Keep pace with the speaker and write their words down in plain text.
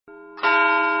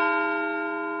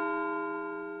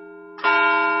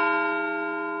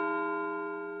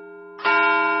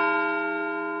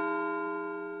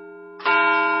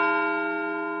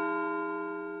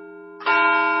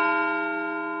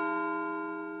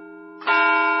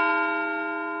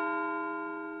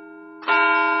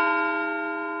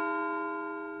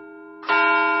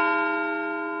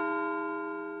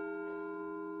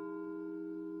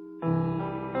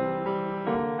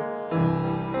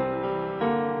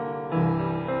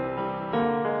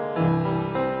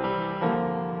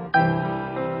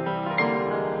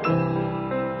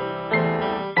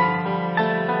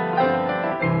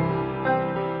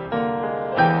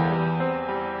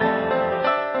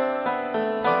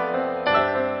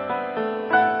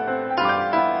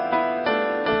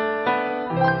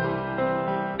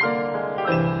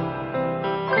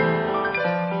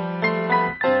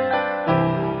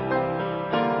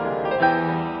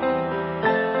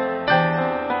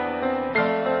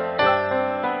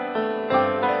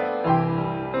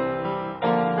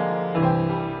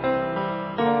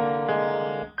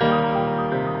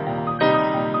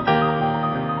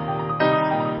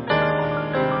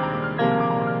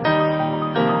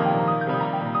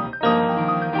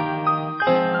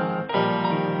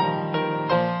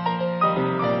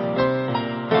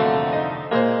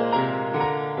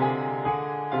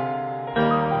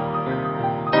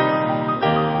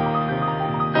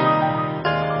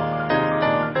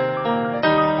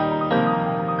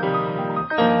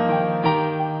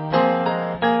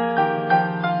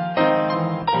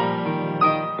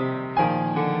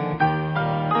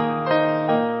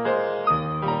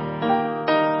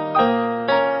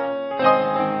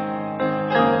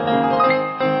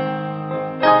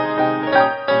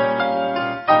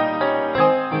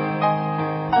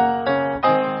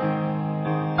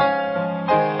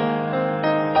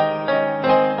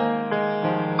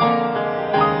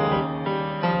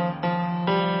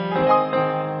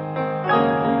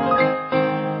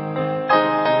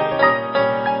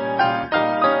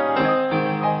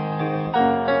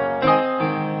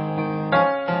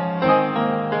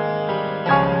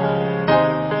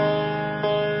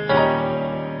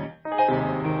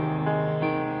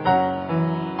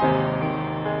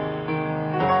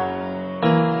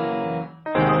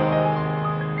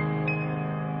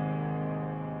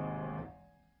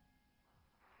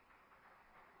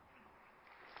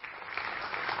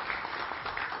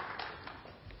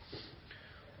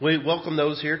We welcome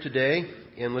those here today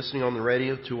and listening on the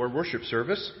radio to our worship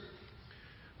service.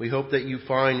 We hope that you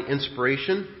find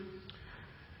inspiration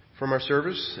from our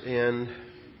service and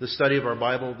the study of our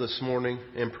Bible this morning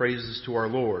and praises to our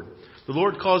Lord. The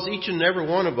Lord calls each and every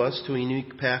one of us to a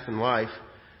unique path in life.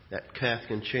 That path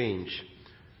can change.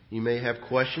 You may have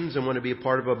questions and want to be a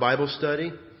part of a Bible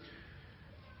study.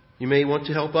 You may want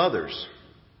to help others,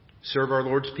 serve our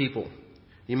Lord's people.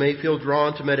 You may feel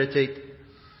drawn to meditate.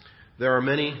 There are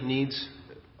many needs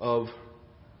of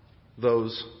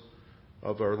those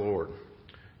of our Lord.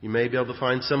 You may be able to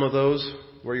find some of those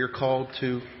where you're called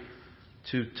to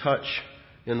touch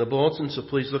in the bulletin. So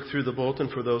please look through the bulletin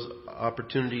for those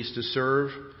opportunities to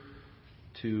serve,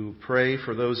 to pray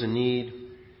for those in need,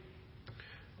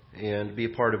 and be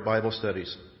a part of Bible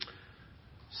studies.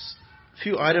 A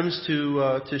few items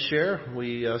to share.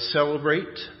 We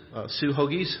celebrate Sue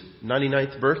Hoagie's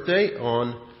 99th birthday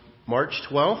on March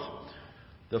 12th.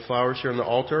 The flowers here on the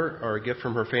altar are a gift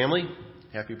from her family.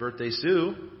 Happy birthday,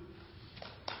 Sue.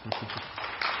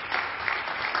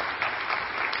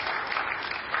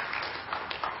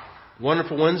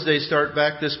 Wonderful Wednesdays start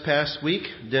back this past week.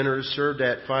 Dinner is served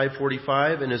at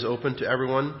 5:45 and is open to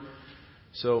everyone.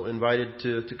 So invited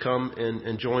to come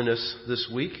and join us this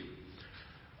week.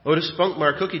 Otis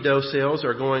Spunkmeyer cookie dough sales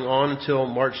are going on until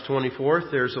March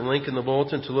 24th. There's a link in the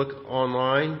bulletin to look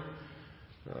online.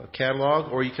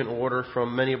 Catalog, or you can order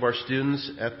from many of our students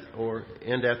at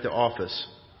the office.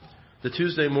 The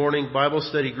Tuesday morning Bible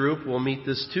study group will meet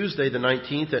this Tuesday the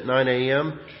 19th at 9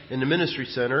 a.m. in the Ministry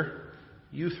Center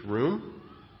Youth Room.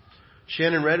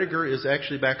 Shannon Rediger is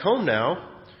actually back home now,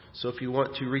 so if you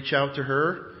want to reach out to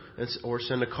her or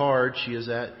send a card, she is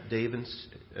at Dave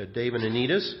and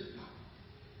Anita's.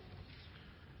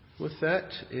 With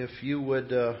that, if you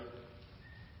would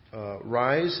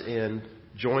rise and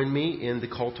join me in the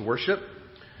call to worship,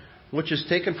 which is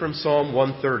taken from Psalm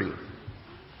 130.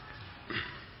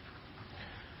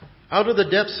 Out of the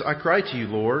depths I cry to you,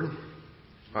 Lord.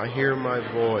 I hear my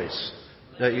voice.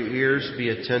 Let your ears be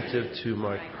attentive to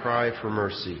my cry for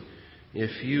mercy.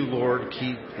 If you, Lord,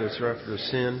 keep this record of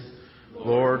sin,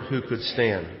 Lord, who could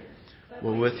stand?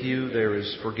 Well, with you there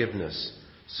is forgiveness,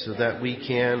 so that we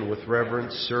can with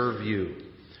reverence serve you.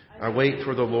 I wait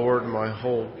for the Lord, my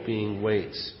whole being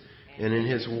waits. And in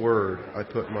His word I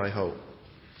put my hope.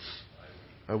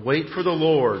 I wait for the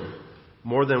Lord.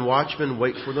 More than watchmen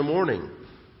wait for the morning.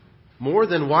 More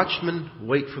than watchmen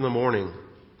wait for the morning.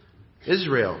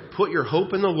 Israel, put your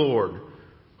hope in the Lord.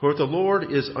 For the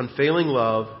Lord is unfailing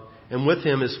love, and with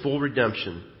Him is full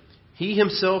redemption. He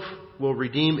Himself will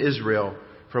redeem Israel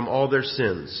from all their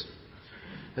sins.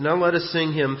 And now let us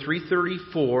sing hymn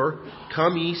 334,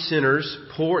 Come Ye Sinners,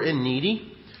 Poor and Needy.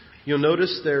 You'll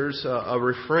notice there's a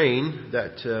refrain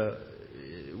that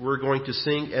we're going to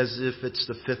sing as if it's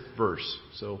the fifth verse.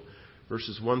 So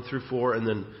verses 1 through 4, and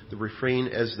then the refrain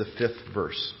as the fifth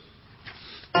verse.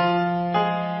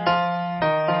 Thank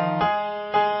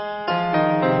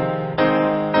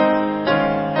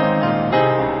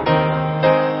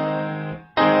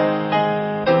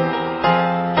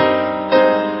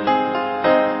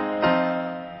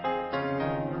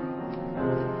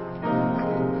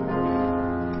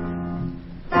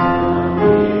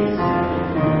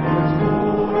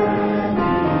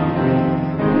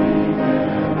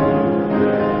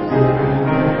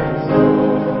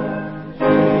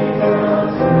you.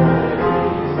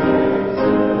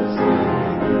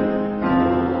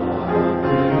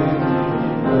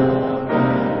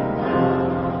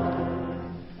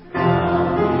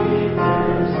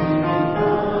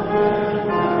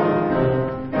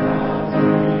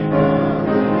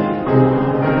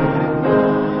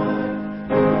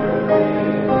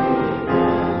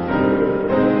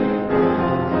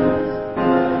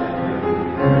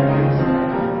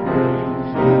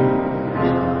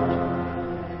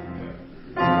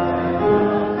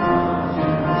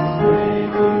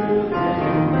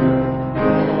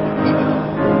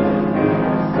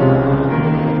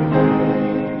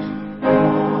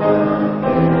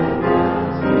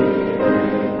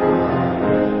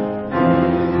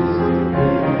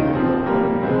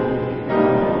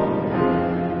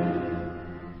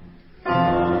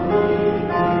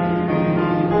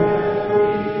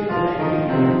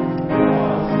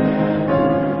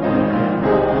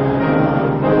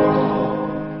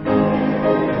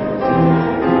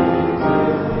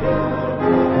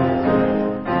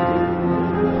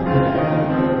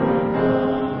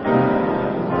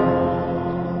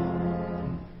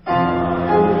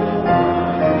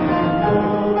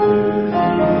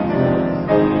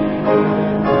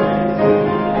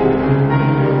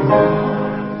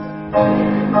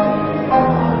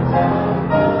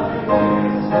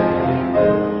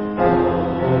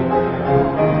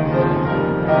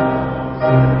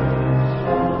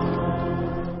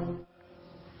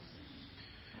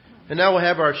 now we'll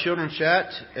have our children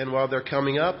chat, and while they're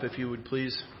coming up, if you would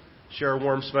please share a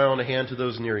warm smile and a hand to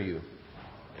those near you.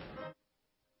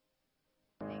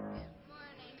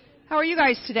 How are you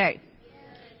guys today?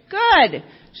 Good.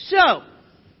 So,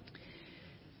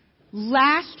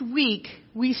 last week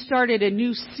we started a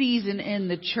new season in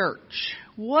the church.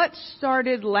 What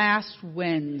started last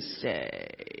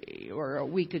Wednesday, or a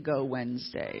week ago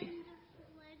Wednesday?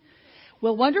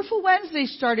 Well, Wonderful Wednesday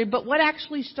started, but what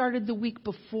actually started the week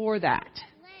before that?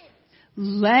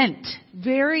 Lent.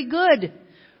 Very good.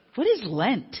 What is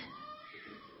Lent?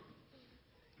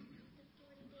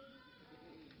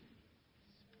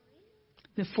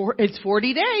 It's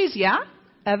 40 days, yeah?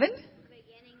 Evan?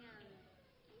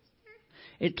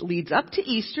 It leads up to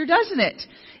Easter, doesn't it?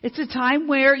 It's a time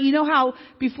where, you know how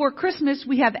before Christmas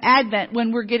we have Advent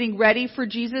when we're getting ready for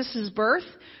Jesus' birth?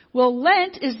 Well,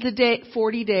 Lent is the day,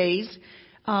 40 days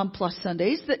plus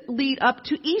Sundays that lead up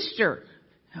to Easter.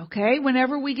 Okay?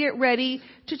 Whenever we get ready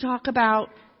to talk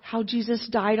about how Jesus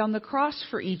died on the cross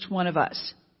for each one of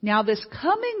us. Now this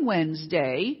coming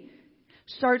Wednesday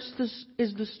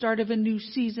is the start of a new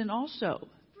season also.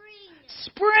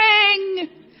 Spring!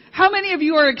 How many of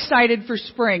you are excited for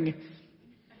spring?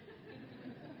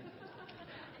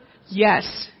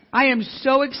 Yes. I am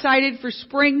so excited for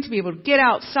spring to be able to get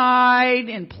outside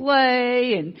and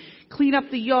play and clean up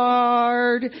the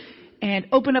yard and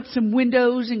open up some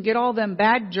windows and get all them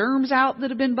bad germs out that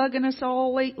have been bugging us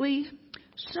all lately.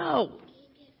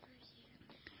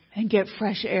 And get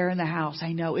fresh air in the house.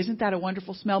 I know. Isn't that a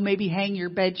wonderful smell? Maybe hang your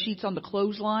bed sheets on the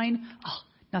clothesline. Oh,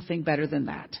 nothing better than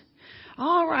that.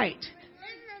 All right.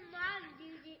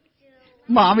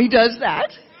 Mommy does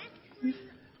that.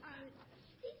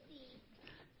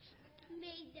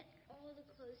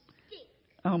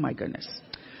 Oh my goodness.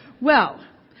 Well,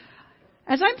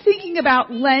 as I'm thinking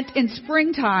about Lent and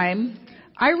springtime,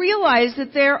 I realize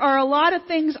that there are a lot of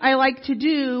things I like to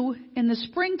do in the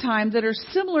springtime that are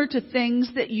similar to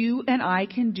things that you and I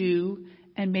can do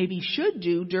and maybe should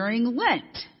do during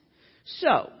Lent.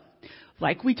 So,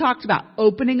 like we talked about,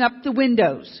 opening up the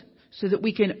windows so that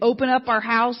we can open up our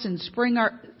house and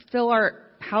fill our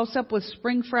house up with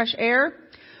spring fresh air.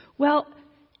 Well,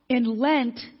 in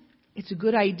Lent, it's a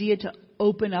good idea to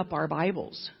open up our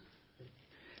Bibles,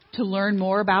 to learn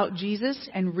more about Jesus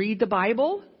and read the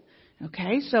Bible.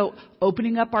 Okay, so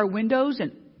opening up our windows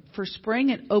and for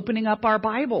spring and opening up our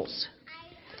Bibles.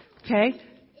 Okay?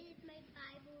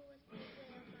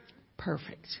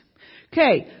 Perfect.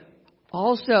 Okay,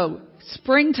 also,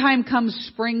 springtime comes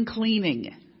spring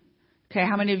cleaning. Okay,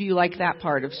 how many of you like that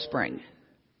part of spring?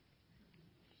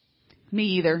 Me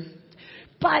either.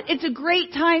 But it's a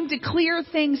great time to clear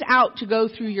things out, to go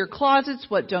through your closets.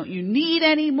 What don't you need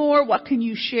anymore? What can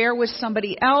you share with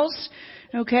somebody else?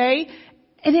 Okay?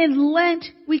 And in Lent,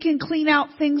 we can clean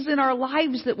out things in our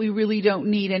lives that we really don't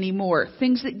need anymore.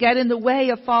 Things that get in the way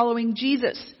of following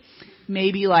Jesus.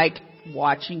 Maybe like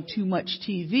watching too much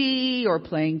TV or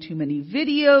playing too many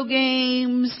video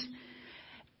games.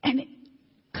 And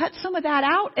cut some of that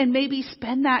out and maybe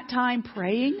spend that time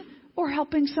praying or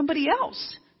helping somebody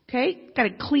else. Okay? Got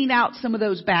to clean out some of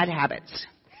those bad habits.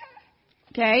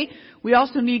 Okay? We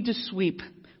also need to sweep.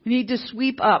 We need to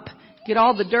sweep up. Get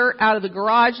all the dirt out of the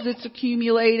garage that's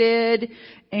accumulated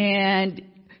and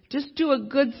just do a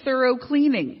good thorough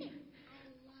cleaning.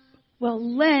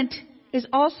 Well, Lent is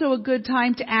also a good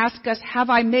time to ask us, have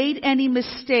I made any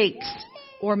mistakes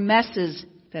or messes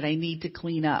that I need to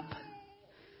clean up?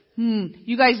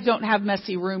 You guys don't have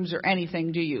messy rooms or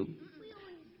anything, do you?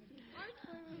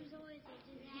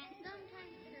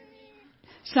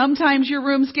 Sometimes your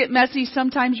rooms get messy.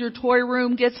 Sometimes your toy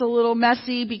room gets a little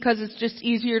messy because it's just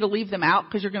easier to leave them out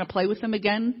because you're going to play with them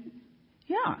again.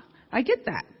 Yeah, I get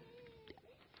that.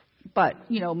 But,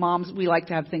 moms, we like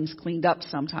to have things cleaned up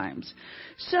sometimes.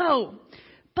 So,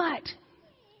 but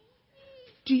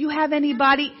do you have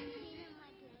anybody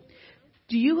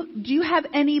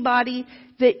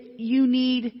that you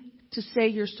need to say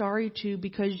you're sorry to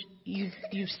because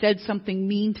you've said something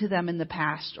mean to them in the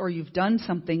past or you've done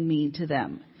something mean to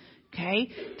them? Okay?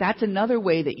 That's another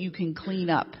way that you can clean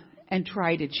up and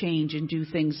try to change and do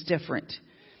things different.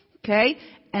 Okay?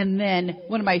 And then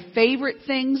one of my favorite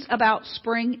things about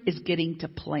spring is getting to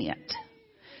plant.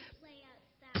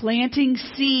 Planting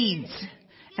seeds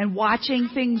and watching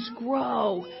things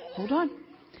grow. Hold on.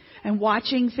 And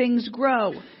watching things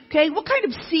grow. Okay? What kind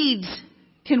of seeds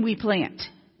can we plant?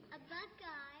 A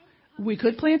buckeye. We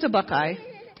could plant a buckeye.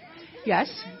 Yes.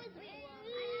 I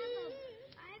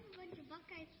have a bunch of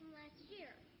buckeyes from last year.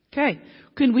 Okay.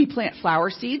 Can we plant flower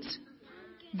seeds?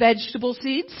 Vegetable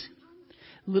seeds?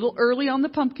 A little early on the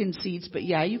pumpkin seeds, but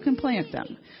yeah, you can plant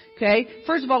them. Okay?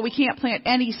 First of all, we can't plant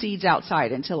any seeds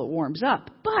outside until it warms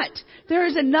up. But there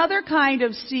is another kind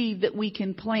of seed that we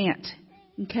can plant.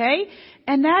 Okay?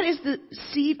 And that is the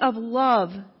seed of love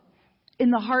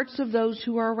in the hearts of those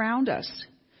who are around us.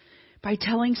 By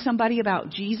telling somebody about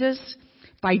Jesus,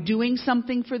 by doing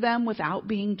something for them without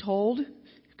being told.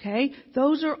 Okay?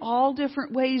 Those are all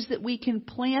different ways that we can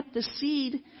plant the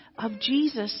seed of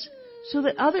Jesus so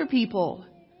that other people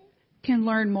can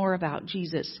learn more about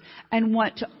Jesus and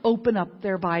want to open up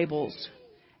their Bibles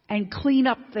and clean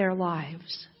up their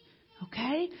lives.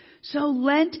 Okay? So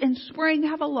Lent and spring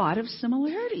have a lot of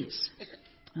similarities.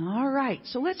 All right.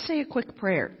 So let's say a quick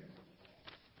prayer.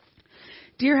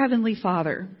 Dear Heavenly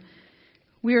Father,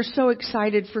 we are so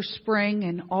excited for spring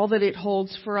and all that it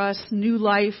holds for us. New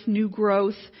life, new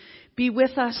growth. Be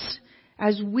with us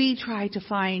as we try to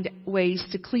find ways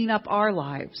to clean up our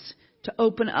lives, to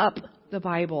open up the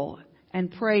Bible and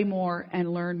pray more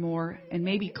and learn more and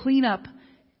maybe clean up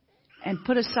and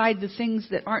put aside the things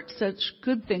that aren't such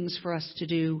good things for us to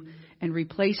do and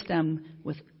replace them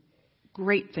with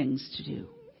great things to do.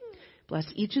 Bless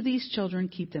each of these children.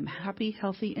 Keep them happy,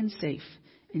 healthy, and safe.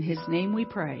 In His name we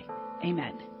pray.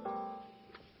 Amen.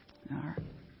 All right.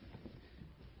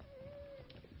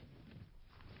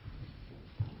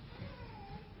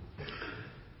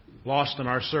 Lost in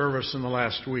our service in the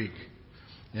last week.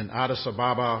 In Addis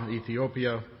Ababa,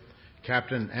 Ethiopia,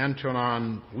 Captain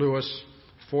Antonin Lewis,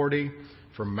 40,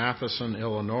 from Matheson,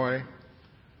 Illinois.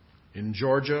 In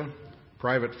Georgia,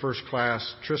 Private First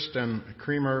Class Tristan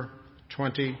Creamer,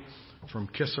 20, from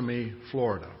Kissimmee,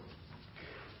 Florida.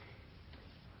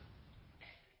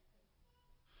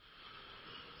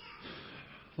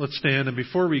 Let's stand, and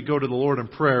before we go to the Lord in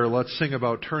prayer, let's sing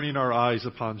about turning our eyes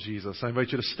upon Jesus. I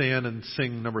invite you to stand and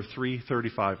sing number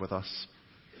 335 with us.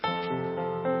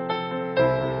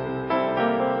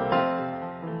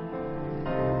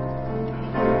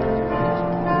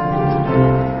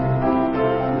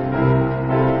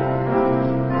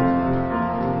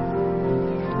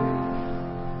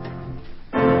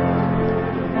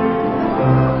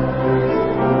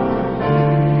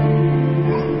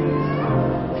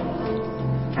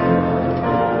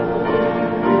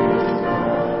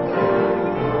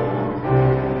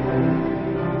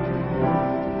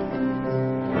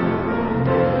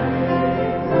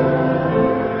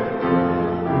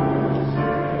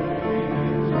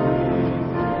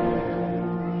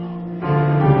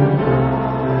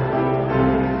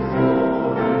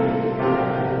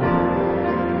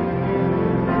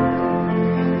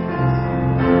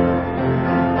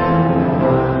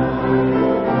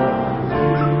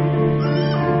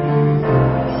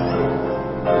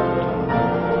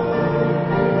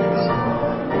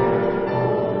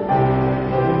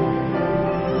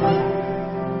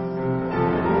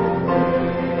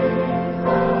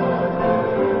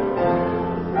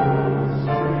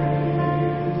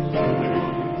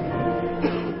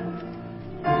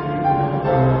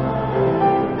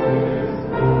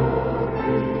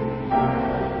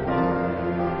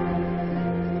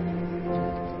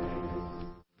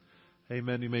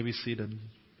 Amen. You may be seated.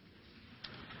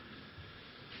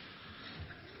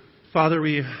 Father,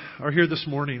 we are here this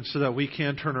morning so that we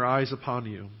can turn our eyes upon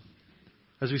you.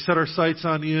 As we set our sights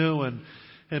on you and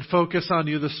focus on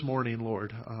you this morning,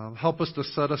 Lord, help us to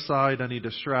set aside any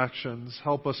distractions.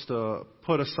 Help us to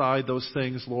put aside those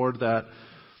things, Lord, that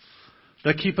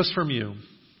keep us from you.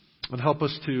 And help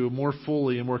us to more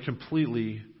fully and more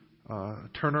completely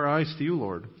turn our eyes to you,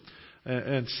 Lord.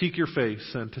 And seek your face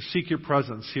and to seek your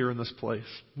presence here in this place.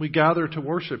 We gather to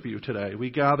worship you today. We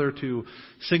gather to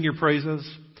sing your praises,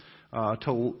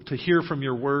 to hear from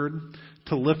your word,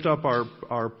 to lift up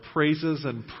our praises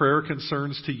and prayer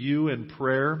concerns to you in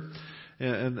prayer.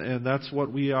 And that's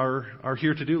what we are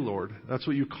here to do, Lord. That's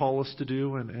what you call us to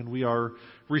do, and we are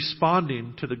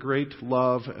responding to the great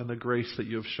love and the grace that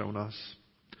you have shown us.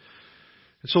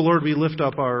 And so, Lord, we lift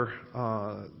up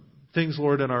our things,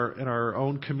 Lord, in our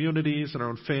own communities and our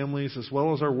own families, as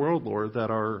well as our world, Lord,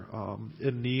 that are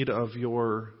in need of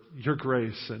your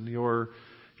grace and your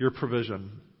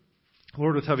provision.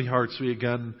 Lord, with heavy hearts, we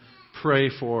again pray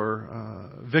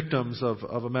for victims of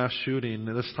a mass shooting,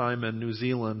 this time in New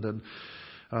Zealand.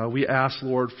 And we ask,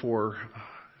 Lord, for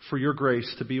your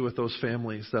grace to be with those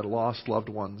families that lost loved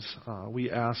ones. We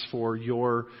ask for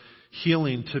your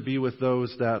healing to be with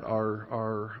those that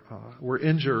were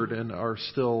injured and are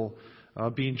still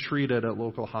being treated at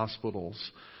local hospitals.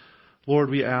 Lord,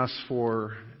 we ask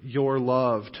for your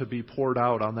love to be poured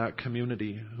out on that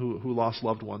community who lost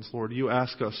loved ones. Lord, you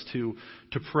ask us to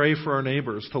pray for our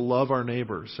neighbors, to love our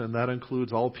neighbors, and that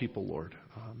includes all people, Lord.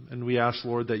 And we ask,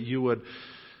 Lord, that you would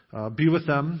be with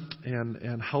them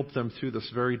and help them through this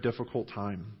very difficult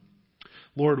time.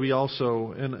 Lord, we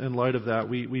also, in light of that,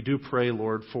 we do pray,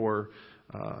 Lord, for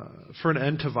an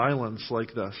end to violence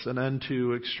like this, an end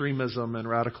to extremism and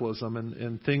radicalism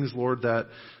and things, Lord, that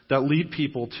lead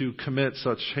people to commit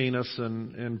such heinous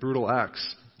and brutal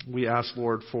acts. We ask,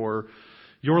 Lord, for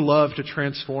your love to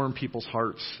transform people's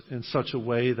hearts in such a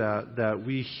way that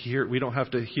we don't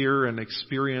have to hear and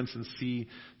experience and see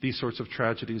these sorts of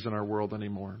tragedies in our world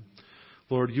anymore.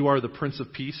 Lord, you are the Prince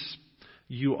of Peace.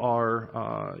 You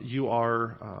are,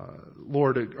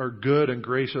 Lord, are good and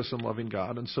gracious and loving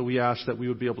God. And so we ask that we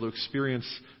would be able to experience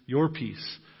your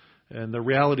peace and the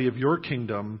reality of your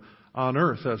kingdom on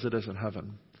earth as it is in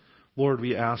heaven. Lord,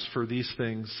 we ask for these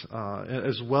things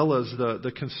as well as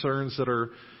the concerns that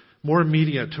are more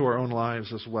immediate to our own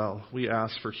lives as well. We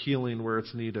ask for healing where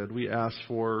it's needed. We ask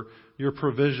for your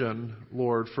provision,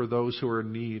 Lord, for those who are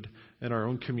in need in our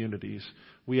own communities.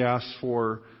 We ask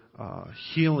for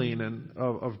healing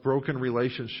of broken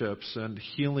relationships and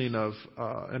healing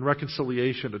and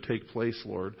reconciliation to take place,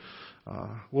 Lord.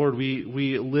 Lord,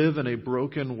 we live in a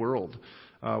broken world.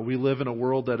 We live in a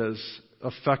world that is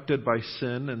affected by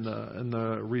sin and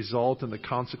the result and the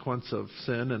consequence of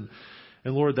sin.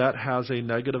 And Lord, that has a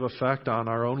negative effect on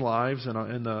our own lives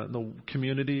and the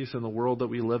communities and the world that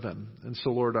we live in. And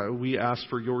so, Lord, we ask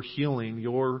for your healing,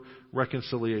 your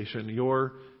reconciliation,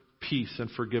 your peace and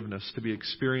forgiveness to be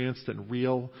experienced in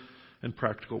real and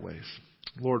practical ways.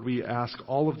 Lord, we ask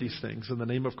all of these things in the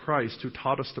name of Christ, who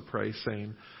taught us to pray,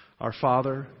 saying, Our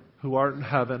Father, who art in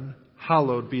heaven,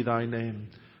 hallowed be thy name.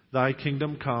 Thy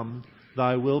kingdom come,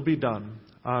 thy will be done,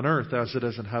 on earth as it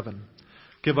is in heaven.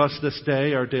 Give us this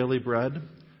day our daily bread,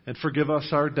 and forgive us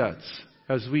our debts,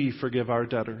 as we forgive our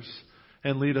debtors.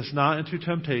 And lead us not into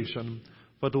temptation,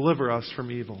 but deliver us from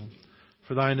evil.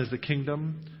 For thine is the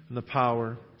kingdom, and the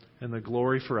power, and the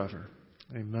glory forever.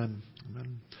 Amen.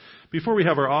 Amen. Before we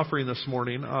have our offering this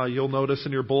morning, you'll notice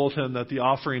in your bulletin that the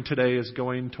offering today is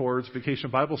going towards Vacation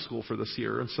Bible School for this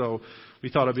year. And so we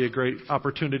thought it'd be a great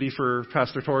opportunity for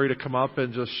Pastor Tori to come up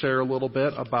and just share a little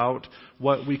bit about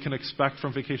what we can expect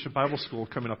from Vacation Bible School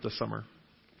coming up this summer.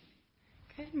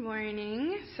 Good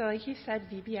morning. So like you said,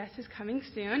 VBS is coming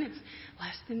soon. It's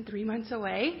less than 3 months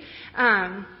away.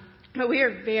 But we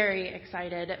are very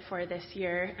excited for this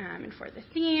year and for the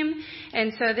theme.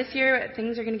 And so this year,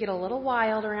 things are going to get a little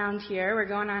wild around here. We're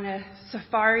going on a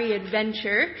safari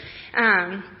adventure.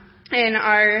 And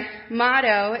our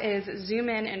motto is zoom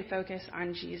in and focus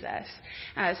on Jesus.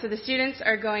 So the students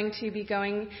are going to be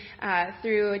going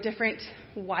through different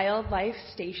wildlife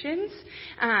stations.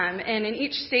 And in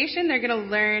each station, they're going to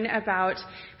learn about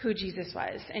who Jesus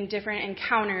was and different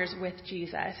encounters with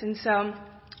Jesus. And so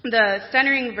the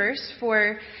centering verse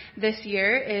for this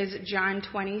year is John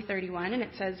 20:31, and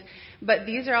it says, But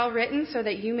these are all written so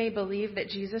that you may believe that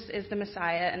Jesus is the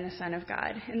Messiah and the Son of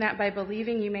God, and that by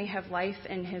believing you may have life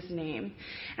in his name.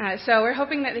 So we're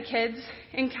hoping that the kids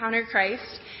encounter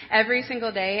Christ every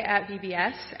single day at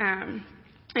VBS.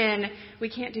 And we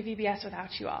can't do VBS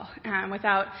without you all,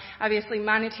 without obviously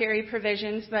monetary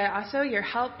provisions, but also your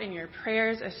help and your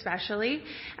prayers especially.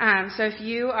 So if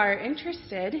you are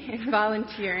interested in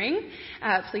volunteering,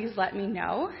 please let me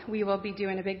know. We will be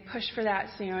doing a big push for that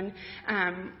soon.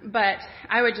 But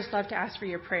I would just love to ask for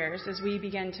your prayers as we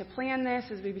begin to plan this,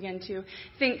 as we begin to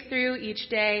think through each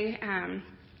day.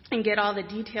 And get all the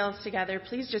details together.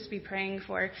 Please just be praying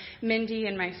for Mindy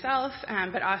and myself,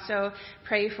 but also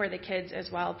pray for the kids as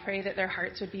well. Pray that their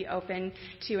hearts would be open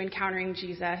to encountering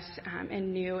Jesus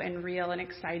in new and real and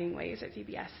exciting ways at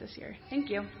VBS this year. Thank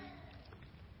you.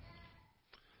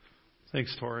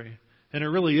 Thanks, Tori. And it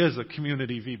really is a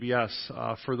community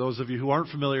VBS. For those of you who aren't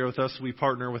familiar with us, we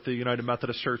partner with the United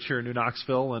Methodist Church here in New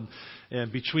Knoxville,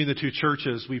 and between the two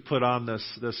churches, we put on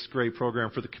this great program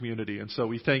for the community. And so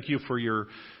we thank you for your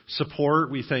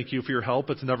support. We thank you for your help.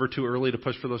 It's never too early to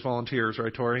push for those volunteers,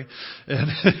 right, Tori?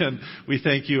 And we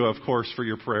thank you, of course, for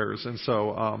your prayers. And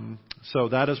so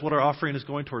that is what our offering is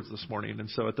going towards this morning. And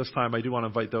so at this time, I do want to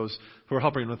invite those who are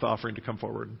helping with the offering to come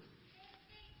forward.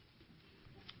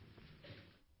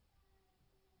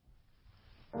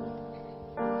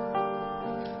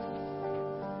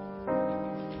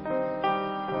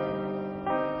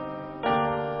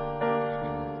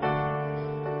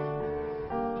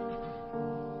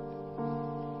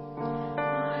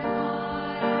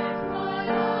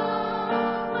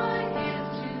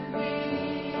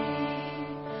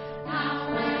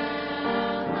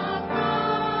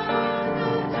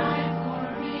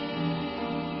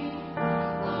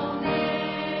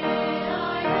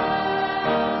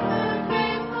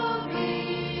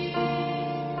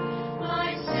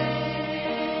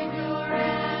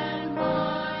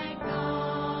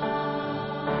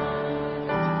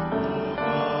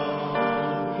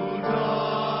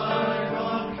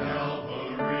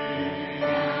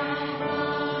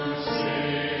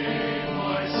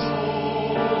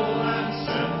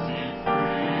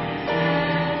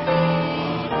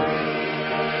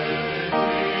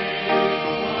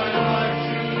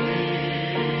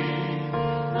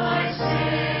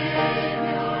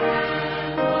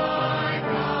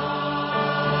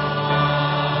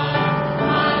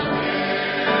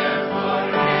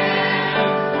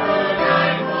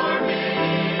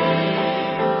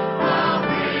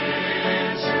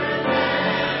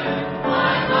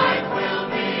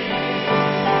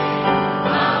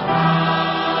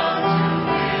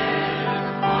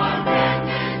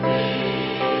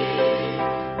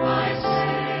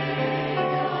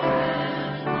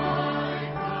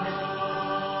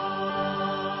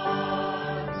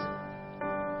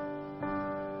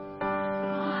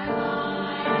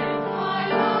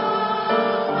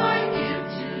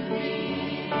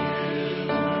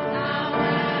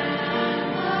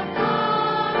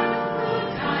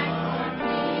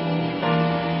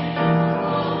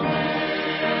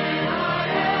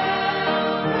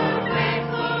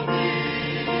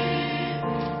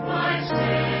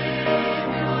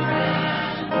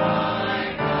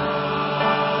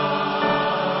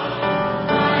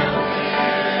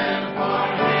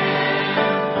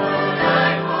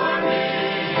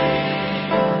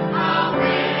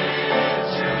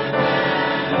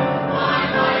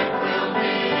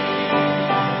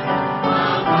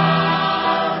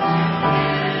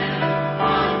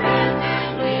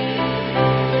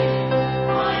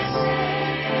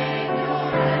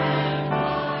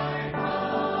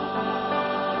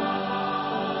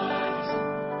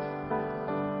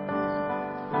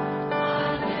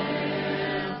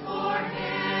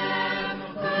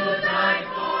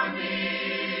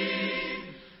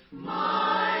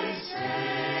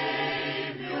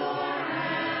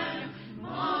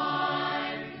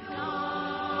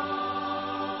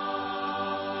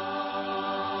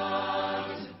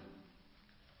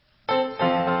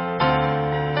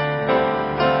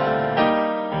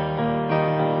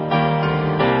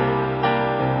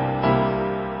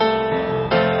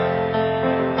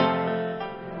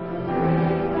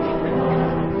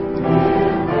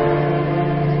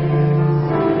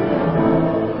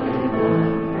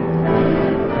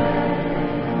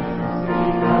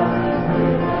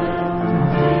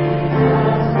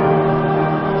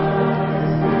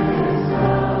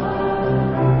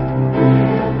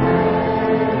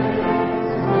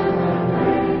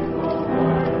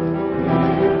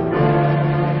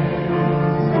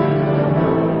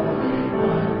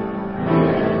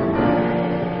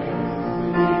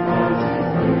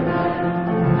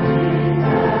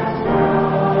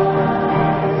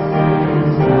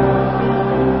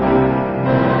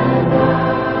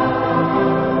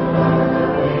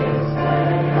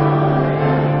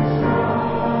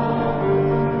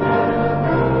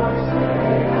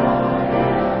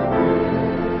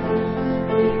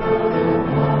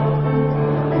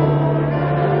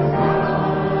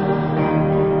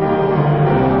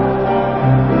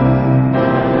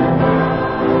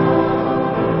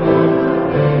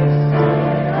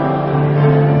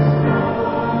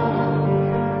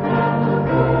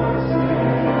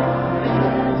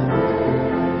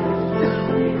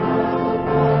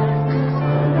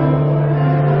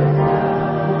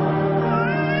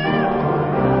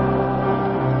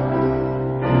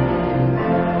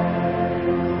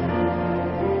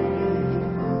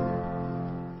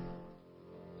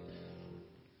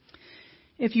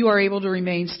 If you are able to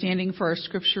remain standing for our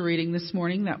scripture reading this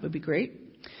morning, that would be great.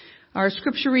 Our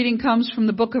scripture reading comes from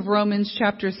the book of Romans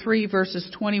chapter 3, verses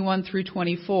 21 through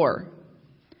 24.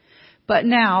 But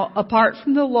now, apart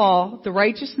from the law, the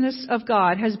righteousness of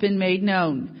God has been made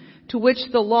known, to which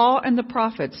the law and the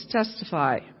prophets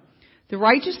testify. The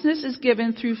righteousness is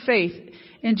given through faith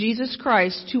in Jesus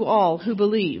Christ to all who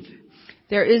believe.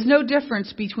 There is no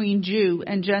difference between Jew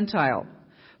and Gentile,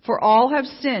 for all have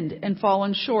sinned and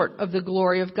fallen short of the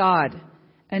glory of God,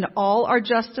 and all are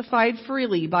justified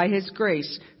freely by His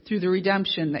grace through the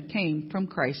redemption that came from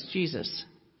Christ Jesus.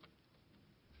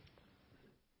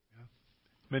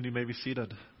 Men, you may be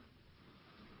seated.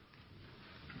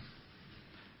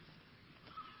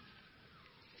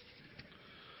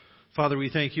 Father,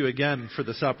 we thank you again for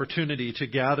this opportunity to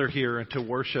gather here and to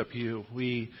worship you.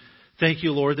 We thank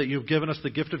you, Lord, that you've given us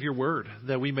the gift of your word,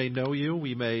 that we may know you,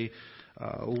 we may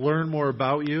learn more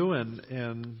about you,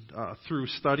 and through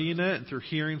studying it and through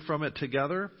hearing from it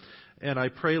together. And I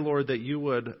pray, Lord, that you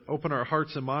would open our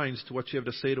hearts and minds to what you have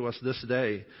to say to us this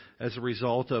day as a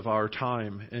result of our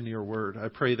time in your word. I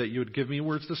pray that you would give me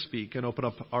words to speak and open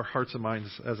up our hearts and minds,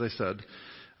 as I said,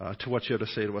 to what you have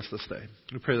to say to us this day.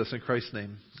 We pray this in Christ's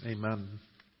name. Amen.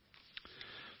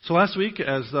 So last week,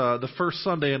 as the first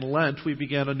Sunday in Lent, we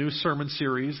began a new sermon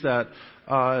series that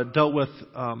dealt with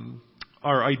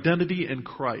our identity in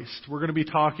Christ. We're going to be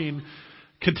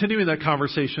continuing that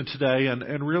conversation today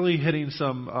and really hitting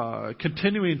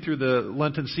continuing through the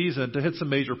Lenten season to hit some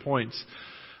major points.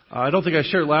 I don't think I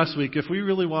shared last week, if we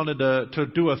really wanted to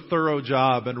do a thorough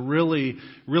job and really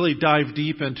dive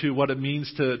deep into what it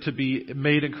means to be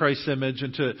made in Christ's image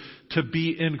and to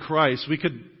be in Christ, we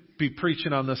could be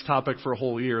preaching on this topic for a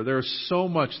whole year. There's so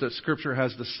much that Scripture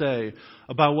has to say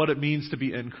about what it means to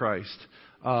be in Christ.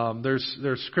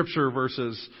 There's Scripture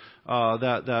verses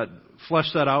that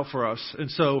flesh that out for us. And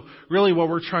so really what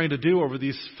we're trying to do over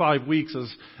these 5 weeks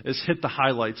is hit the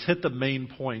highlights, hit the main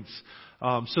points,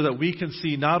 so that we can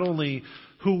see not only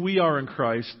who we are in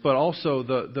Christ, but also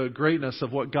the greatness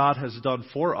of what God has done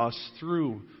for us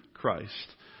through Christ.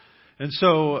 And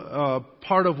so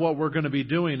part of what we're going to be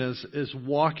doing is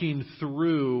walking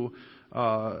through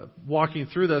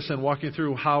this and walking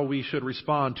through how we should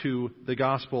respond to the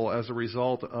gospel as a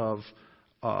result of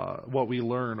what we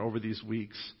learn over these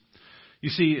weeks. You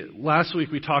see, last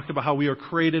week we talked about how we are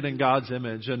created in God's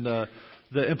image and the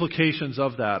implications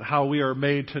of that, how we are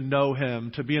made to know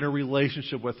Him, to be in a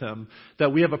relationship with Him,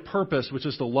 that we have a purpose, which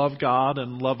is to love God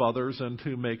and love others and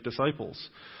to make disciples,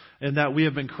 and that we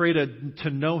have been created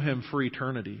to know Him for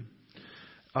eternity.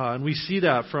 And we see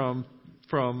that from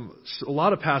a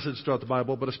lot of passages throughout the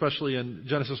Bible, but especially in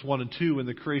Genesis 1 and 2 in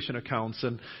the creation accounts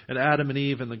and Adam and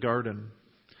Eve in the garden.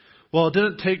 Well, it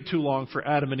didn't take too long for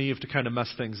Adam and Eve to kind of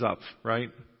mess things up, right?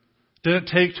 Didn't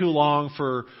take too long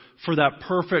for that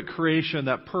perfect creation,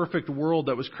 that perfect world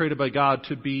that was created by God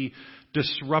to be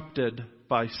disrupted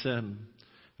by sin.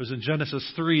 It was in Genesis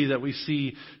 3 that we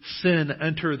see sin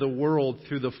enter the world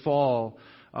through the fall.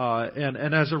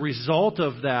 And as a result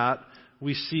of that,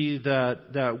 we see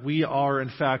that we are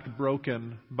in fact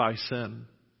broken by sin.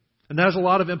 And that has a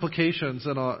lot of implications,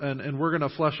 and we're going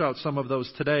to flesh out some of those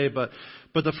today. But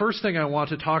the first thing I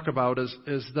want to talk about is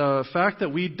the fact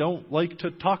that we don't like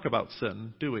to talk about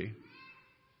sin, do we?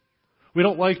 We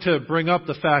don't like to bring up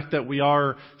the fact that we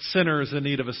are sinners in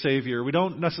need of a Savior. We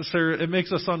don't necessarily, it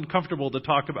makes us uncomfortable to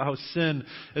talk about how sin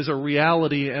is a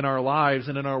reality in our lives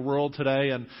and in our world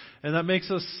today, and that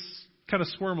makes us kind of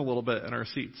squirm a little bit in our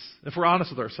seats, if we're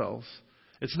honest with ourselves.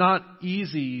 It's not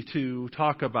easy to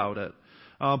talk about it.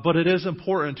 But it is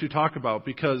important to talk about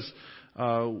because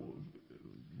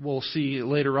we'll see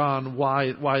later on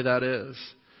why that is.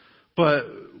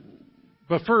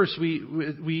 But first,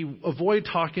 we avoid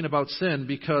talking about sin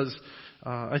because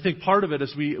I think part of it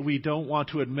is we don't want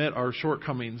to admit our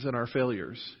shortcomings and our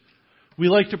failures. We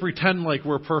like to pretend like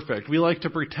we're perfect. We like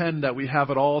to pretend that we have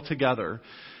it all together.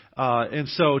 And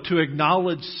so to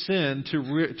acknowledge sin,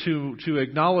 to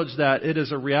acknowledge that it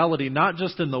is a reality not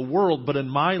just in the world but in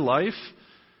my life,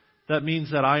 that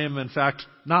means that I am in fact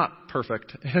not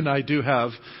perfect, and I do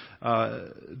have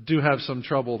some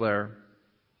trouble there.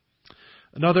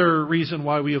 Another reason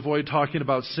why we avoid talking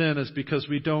about sin is because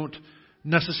we don't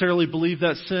necessarily believe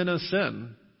that sin is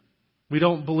sin. We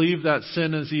don't believe that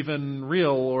sin is even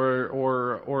real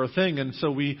or a thing, and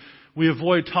so we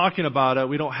avoid talking about it.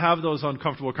 We don't have those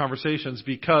uncomfortable conversations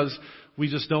because we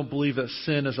just don't believe that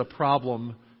sin is a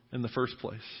problem in the first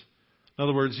place. In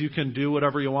other words, you can do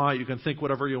whatever you want, you can think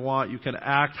whatever you want, you can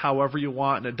act however you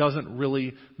want, and it doesn't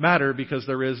really matter because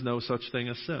there is no such thing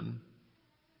as sin.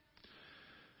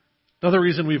 Another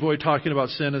reason we avoid talking about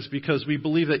sin is because we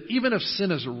believe that even if sin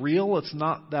is real, it's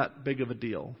not that big of a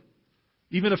deal.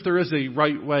 Even if there is a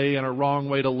right way and a wrong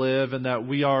way to live, and that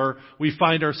we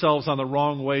find ourselves on the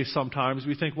wrong way sometimes,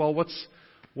 we think, well,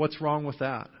 what's wrong with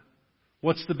that?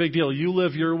 What's the big deal? You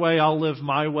live your way, I'll live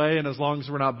my way, and as long as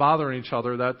we're not bothering each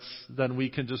other, then we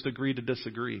can just agree to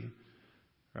disagree,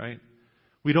 right?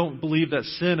 We don't believe that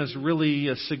sin is really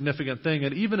a significant thing,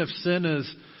 and even if sin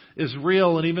is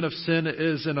real, and even if sin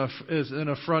is an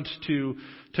affront to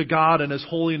God and His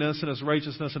holiness and His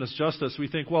righteousness and His justice, we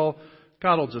think, well,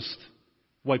 God will just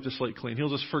wipe the slate clean. He'll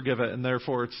just forgive it, and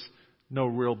therefore it's no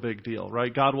real big deal,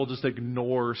 right? God will just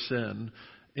ignore sin,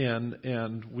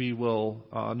 and we will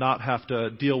not have to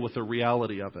deal with the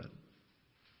reality of it.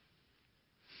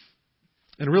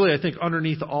 And really, I think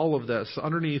underneath all of this,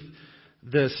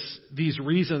 these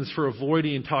reasons for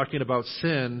avoiding talking about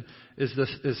sin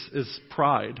is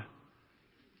pride.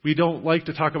 We don't like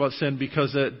to talk about sin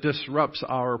because it disrupts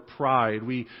our pride.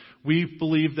 We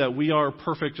believe that we are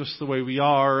perfect just the way we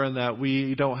are, and that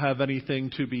we don't have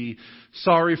anything to be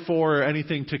sorry for or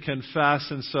anything to confess,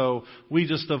 and so we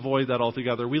just avoid that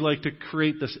altogether. We like to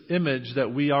create this image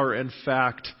that we are in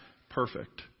fact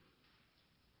perfect.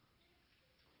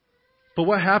 But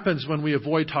what happens when we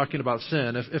avoid talking about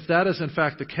sin? If that is in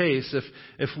fact the case,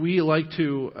 if we like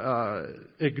to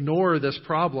ignore this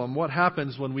problem, what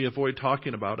happens when we avoid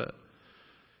talking about it?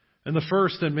 And the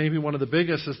first, and maybe one of the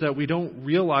biggest, is that we don't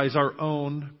realize our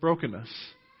own brokenness.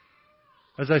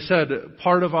 As I said,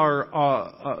 part of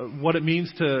our what it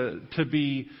means to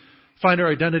find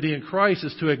our identity in Christ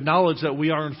is to acknowledge that we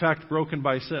are in fact broken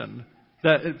by sin.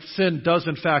 That sin does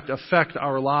in fact affect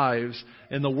our lives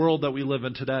in the world that we live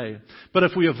in today. But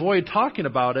if we avoid talking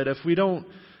about it, if we don't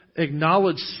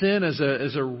acknowledge sin as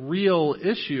a real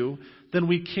issue, then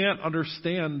we can't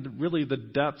understand really the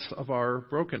depths of our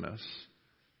brokenness.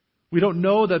 We don't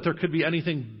know that there could be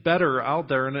anything better out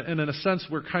there, and in a sense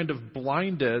we're kind of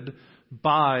blinded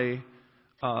to,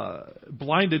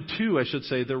 I should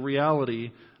say, the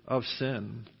reality of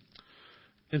sin.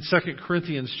 In 2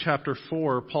 Corinthians chapter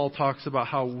 4, Paul talks about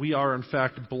how we are in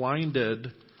fact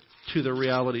blinded to the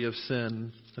reality of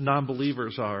sin. The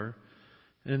non-believers are.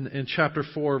 In chapter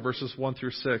 4, verses 1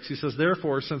 through 6, he says,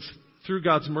 "Therefore, since through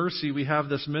God's mercy we have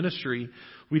this ministry,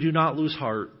 we do not lose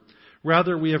heart.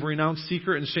 Rather, we have renounced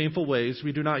secret and shameful ways.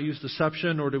 We do not use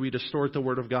deception, nor do we distort the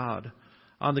word of God.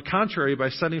 On the contrary, by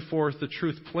setting forth the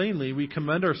truth plainly, we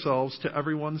commend ourselves to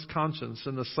everyone's conscience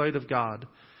in the sight of God.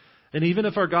 And even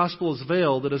if our gospel is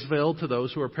veiled, it is veiled to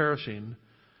those who are perishing.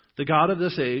 The God of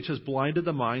this age has blinded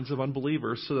the minds of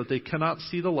unbelievers so that they cannot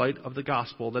see the light of the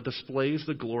gospel that displays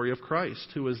the glory of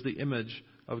Christ, who is the image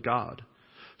of God.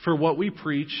 For what we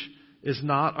preach is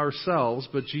not ourselves,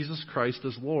 but Jesus Christ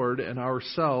as Lord, and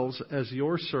ourselves as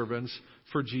your servants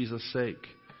for Jesus' sake.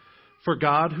 For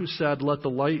God, who said, 'Let the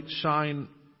light shine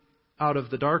out of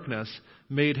the darkness,'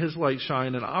 made His light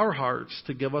shine in our hearts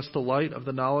to give us the light of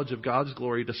the knowledge of God's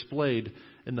glory displayed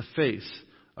in the face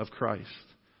of Christ."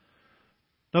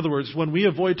 In other words, when we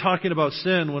avoid talking about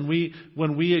sin, when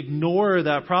we ignore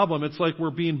that problem, it's like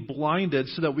we're being blinded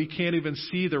so that we can't even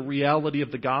see the reality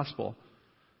of the gospel.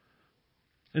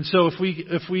 And so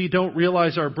if we don't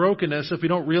realize our brokenness, if we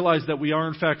don't realize that we are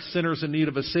in fact sinners in need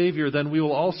of a Savior, then we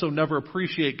will also never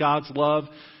appreciate God's love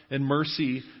and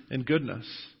mercy and goodness.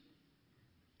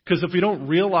 Because if we don't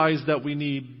realize that we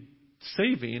need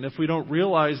saving, if we don't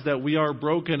realize that we are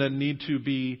broken and need to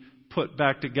be put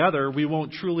back together, we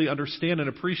won't truly understand and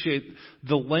appreciate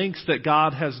the lengths that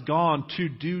God has gone to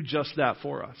do just that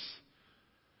for us.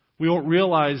 We won't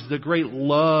realize the great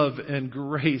love and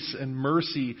grace and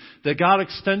mercy that God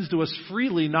extends to us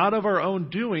freely, not of our own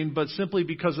doing, but simply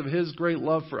because of His great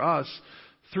love for us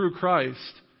through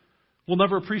Christ. We'll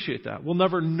never appreciate that. We'll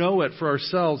never know it for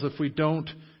ourselves if we don't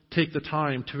take the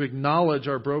time to acknowledge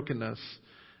our brokenness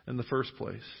in the first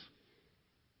place.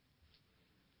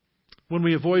 When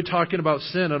we avoid talking about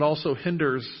sin, it also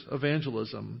hinders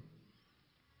evangelism.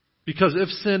 Because if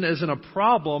sin isn't a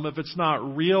problem, if it's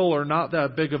not real or not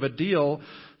that big of a deal,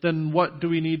 then what do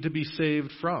we need to be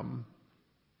saved from?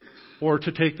 Or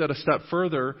to take that a step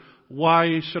further,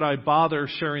 why should I bother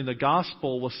sharing the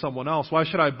gospel with someone else? Why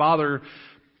should I bother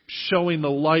showing the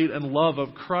light and love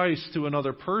of Christ to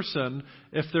another person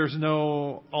if there's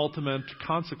no ultimate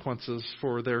consequences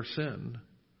for their sin?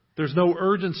 There's no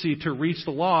urgency to reach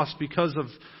the lost because of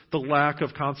the lack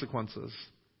of consequences.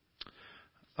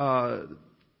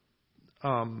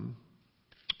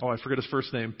 I forget his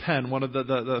first name, Penn, one of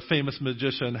the famous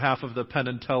magician, half of the Penn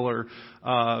and Teller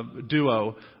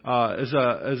duo, is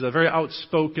a very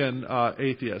outspoken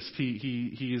atheist.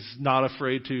 He's not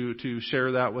afraid to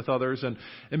share that with others. And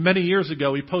many years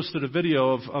ago, he posted a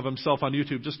video of himself on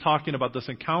YouTube just talking about this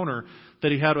encounter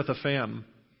that he had with a fan.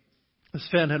 This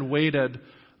fan had waited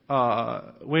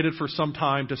for some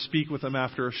time to speak with him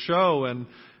after a show, and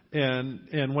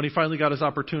when he finally got his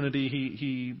opportunity,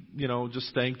 he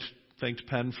just thanked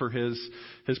Penn for his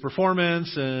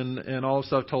performance and all the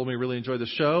stuff. Told him he really enjoyed the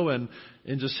show and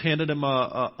just handed him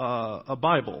a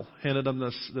Bible, handed him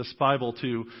this Bible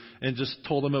and just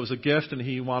told him it was a gift and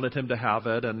he wanted him to have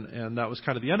it, and that was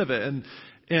kind of the end of it.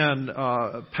 And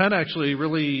Penn actually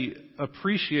really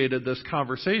appreciated this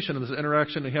conversation and this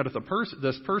interaction he had with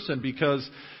this person, because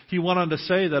he went on to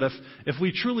say that if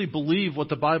we truly believe what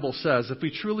the Bible says, if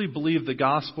we truly believe the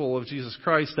gospel of Jesus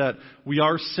Christ, that we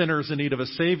are sinners in need of a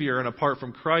Savior, and apart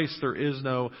from Christ there is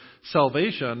no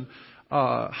salvation,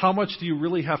 how much do you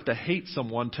really have to hate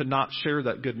someone to not share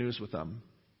that good news with them?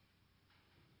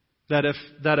 That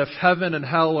if heaven and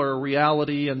hell are a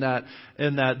reality, and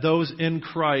that those in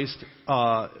Christ,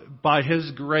 by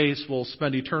His grace, will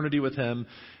spend eternity with Him,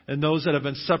 and those that have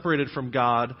been separated from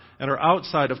God and are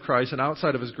outside of Christ and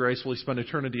outside of His grace will spend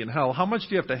eternity in hell, how much do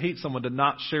you have to hate someone to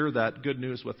not share that good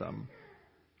news with them?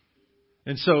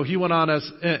 And so he went on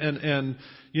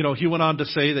he went on to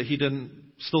say that he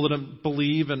still didn't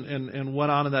believe and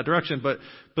went on in that direction. But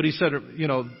he said,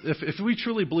 if we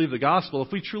truly believe the gospel,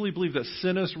 if we truly believe that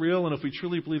sin is real, and if we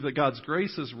truly believe that God's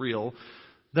grace is real,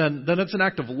 then it's an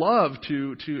act of love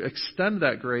to extend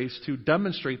that grace, to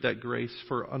demonstrate that grace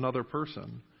for another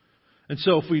person. And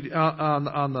so if we,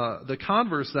 on the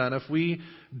converse then, if we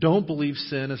don't believe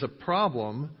sin is a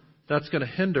problem, that's going to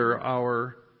hinder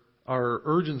our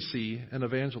urgency in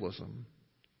evangelism.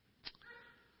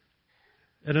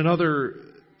 And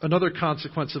another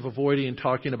consequence of avoiding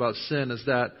talking about sin is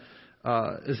that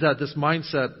this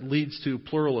mindset leads to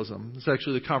pluralism. It's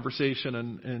actually the conversation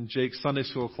in Jake's Sunday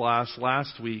school class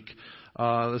last week.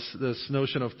 This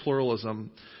notion of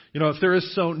pluralism. If there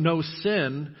is no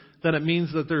sin, then it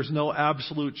means that there's no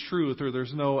absolute truth, or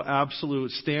there's no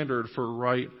absolute standard for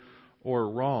right or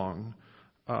wrong.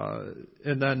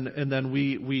 And then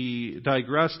we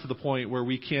digress to the point where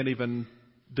we can't even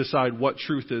decide what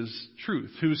truth is truth,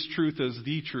 whose truth is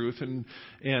the truth,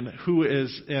 and who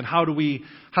is, and how do we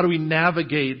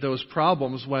navigate those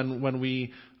problems when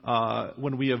we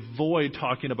avoid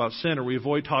talking about sin, or we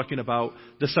avoid talking about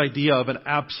this idea of an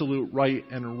absolute right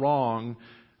and wrong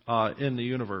in the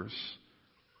universe.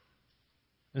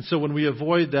 And so when we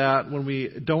avoid that, when we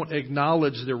don't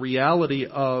acknowledge the reality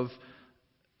of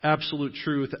absolute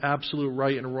truth, absolute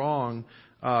right and wrong,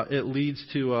 it leads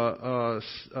to a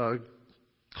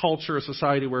culture, a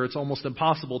society where it's almost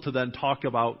impossible to then talk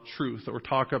about truth or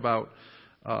talk about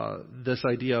this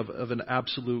idea of an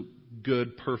absolute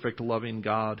good, perfect, loving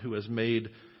God who has made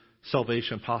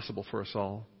salvation possible for us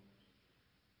all.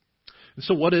 And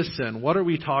so what is sin? What are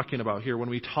we talking about here when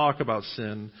we talk about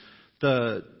sin?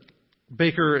 The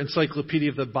Baker Encyclopedia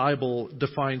of the Bible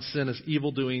defines sin as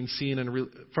evil doing seen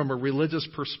from a religious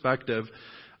perspective,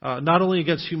 not only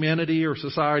against humanity or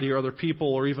society or other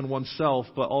people or even oneself,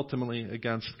 but ultimately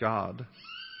against God.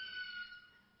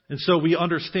 And so we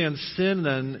understand sin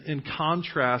then in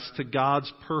contrast to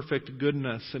God's perfect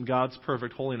goodness and God's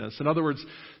perfect holiness. In other words,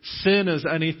 sin is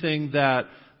anything that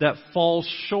falls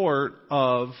short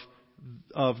of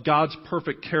God's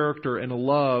perfect character and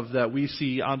love that we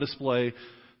see on display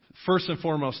first and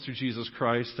foremost through Jesus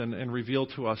Christ and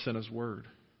revealed to us in His Word.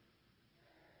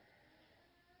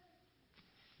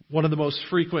 One of the most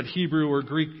frequent Hebrew or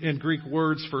Greek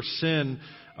words for sin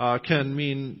can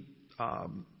mean,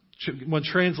 when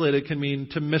translated, can mean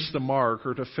to miss the mark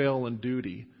or to fail in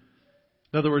duty.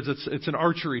 In other words, it's an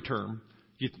archery term.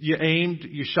 You aimed,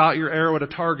 you shot your arrow at a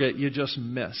target, you just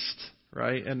missed,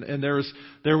 right? And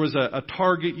there was a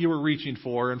target you were reaching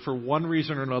for, and for one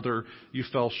reason or another, you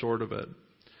fell short of it.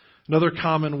 Another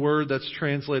common word that's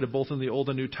translated both in the Old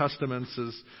and New Testaments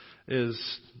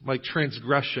is like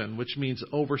transgression, which means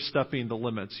overstepping the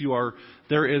limits.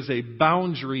 There is a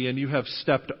boundary and you have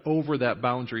stepped over that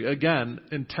boundary. Again,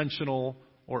 intentional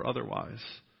or otherwise.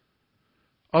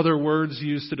 Other words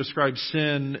used to describe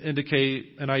sin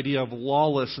indicate an idea of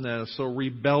lawlessness or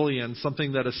rebellion,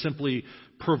 something that is simply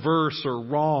perverse or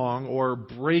wrong or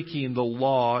breaking the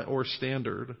law or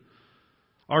standard.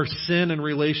 Our sin in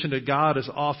relation to God is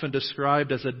often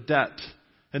described as a debt,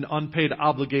 an unpaid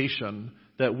obligation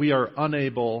that we are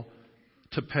unable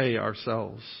to pay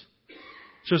ourselves.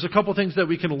 So there's a couple things that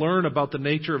we can learn about the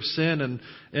nature of sin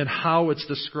and how it's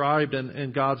described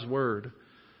in God's Word.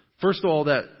 First of all,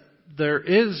 that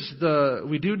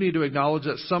we do need to acknowledge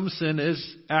that some sin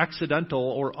is accidental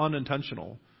or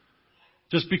unintentional.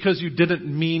 Just because you didn't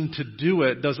mean to do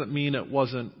it doesn't mean it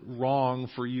wasn't wrong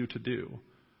for you to do.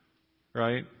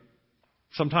 Right?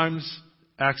 Sometimes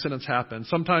accidents happen.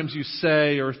 Sometimes you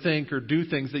say or think or do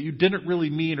things that you didn't really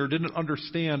mean or didn't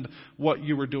understand what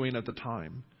you were doing at the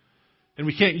time. And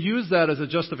we can't use that as a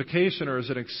justification or as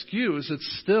an excuse.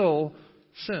 It's still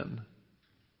sin.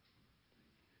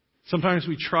 Sometimes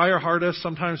we try our hardest.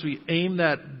 Sometimes we aim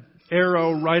that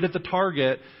arrow right at the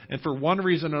target, and for one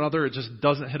reason or another, it just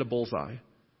doesn't hit a bullseye.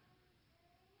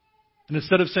 And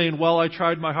instead of saying, well, I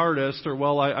tried my hardest, or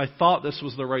well, I thought this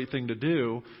was the right thing to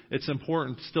do, it's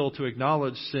important still to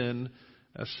acknowledge sin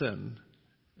as sin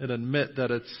and admit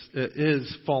that it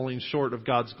is falling short of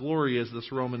God's glory, as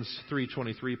this Romans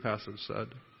 3:23 passage said.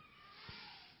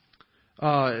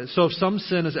 So if some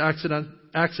sin is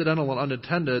accidental and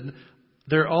unintended,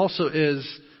 there also is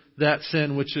that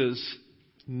sin which is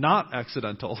not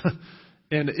accidental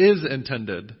and is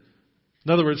intended.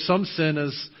 In other words, some sin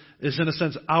is in a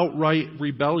sense outright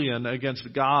rebellion against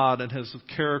God and His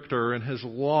character and His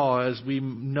law as we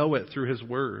know it through His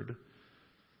Word.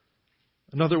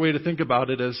 Another way to think about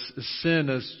it is sin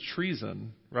as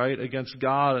treason, right, against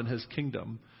God and His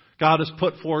kingdom. God has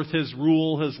put forth His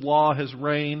rule, His law, His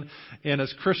reign, and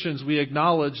as Christians we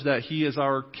acknowledge that He is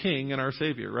our King and our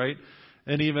Savior, right?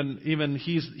 And even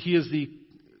He is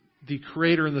the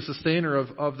creator and the sustainer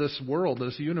of this world,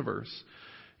 this universe.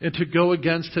 And to go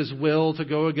against His will, to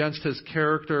go against His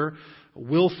character,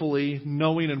 willfully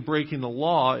knowing and breaking the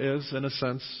law is, in a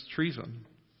sense, treason.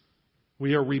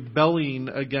 We are rebelling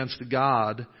against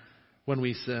God when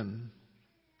we sin.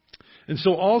 And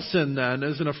so all sin then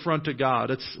is an affront to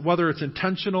God. Whether it's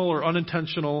intentional or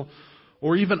unintentional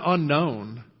or even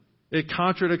unknown, it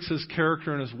contradicts His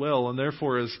character and His will, and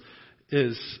therefore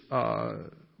is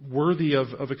worthy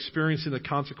of experiencing the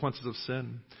consequences of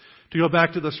sin. To go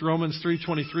back to this Romans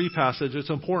 3:23 passage, it's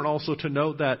important also to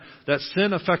note that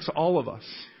sin affects all of us.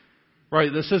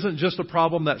 Right? This isn't just a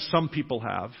problem that some people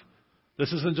have.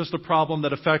 This isn't just a problem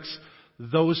that affects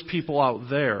those people out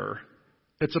there.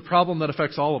 It's a problem that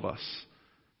affects all of us.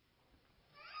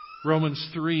 Romans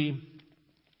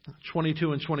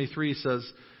 3:22 and 23 says,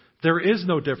 there is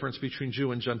no difference between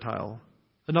Jew and Gentile.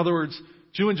 In other words,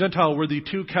 Jew and Gentile were the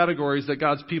two categories that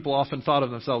God's people often thought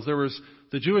of themselves. There was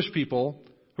the Jewish people,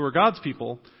 who were God's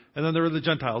people, and then there were the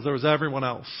Gentiles. There was everyone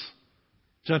else.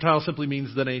 Gentile simply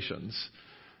means the nations.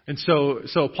 And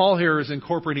so Paul here is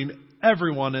incorporating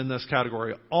everyone in this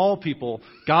category. All people,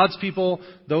 God's people,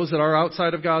 those that are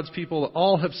outside of God's people,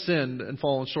 all have sinned and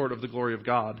fallen short of the glory of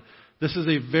God. This is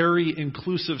a very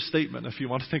inclusive statement, if you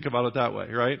want to think about it that way,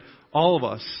 right? All of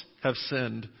us have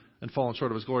sinned and fallen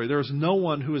short of His glory. There is no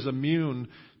one who is immune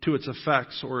to its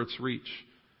effects or its reach.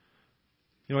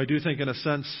 I do think in a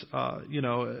sense,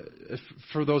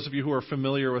 for those of you who are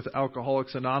familiar with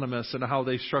Alcoholics Anonymous and how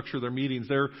they structure their meetings,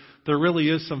 there really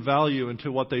is some value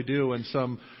into what they do and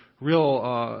some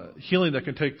real healing that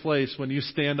can take place when you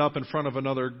stand up in front of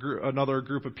another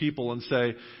group of people and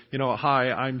say,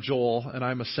 hi, I'm Joel and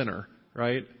I'm a sinner,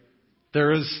 right?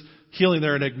 There is healing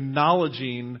there in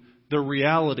acknowledging the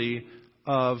reality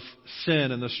of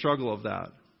sin and the struggle of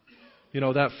that.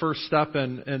 That first step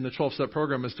in the 12-step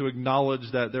program is to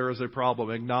acknowledge that there is a problem,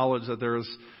 acknowledge that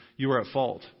you are at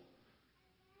fault.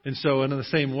 And so in the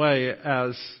same way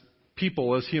as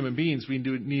people, as human beings, we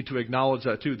do need to acknowledge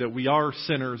that too, that we are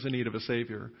sinners in need of a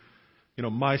Savior,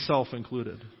 myself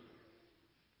included.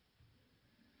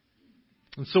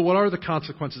 And so what are the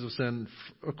consequences of sin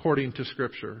according to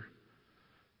Scripture?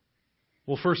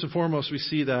 Well, first and foremost, we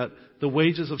see that the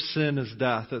wages of sin is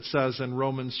death. It says in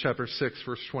Romans chapter 6,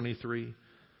 verse 23.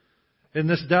 And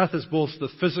this death is both the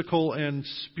physical and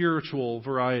spiritual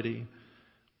variety.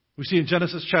 We see in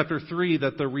Genesis chapter 3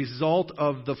 that the result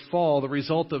of the fall, the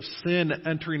result of sin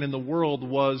entering in the world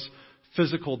was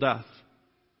physical death.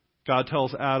 God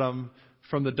tells Adam,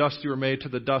 from the dust you were made, to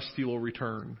the dust you will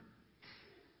return.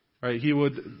 Right?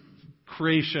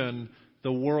 Creation,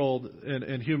 the world,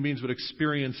 and human beings would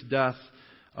experience death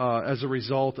as a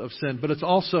result of sin. But it's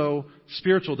also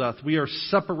spiritual death. We are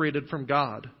separated from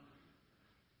God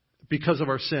because of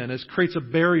our sin. It creates a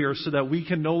barrier so that we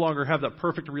can no longer have that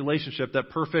perfect relationship, that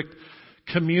perfect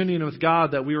communion with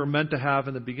God that we were meant to have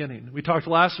in the beginning. We talked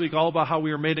last week all about how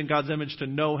we were made in God's image to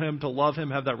know Him, to love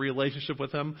Him, have that relationship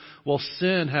with Him. Well,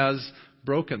 sin has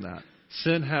broken that.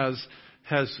 Sin has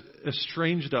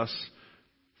estranged us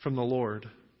from the Lord.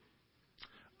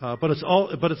 But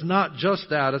it's not just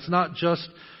that. It's not just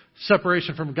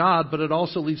separation from God, but it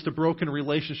also leads to broken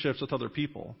relationships with other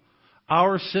people.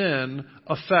 Our sin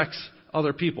affects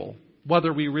other people,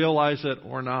 whether we realize it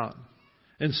or not.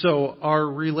 And so our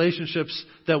relationships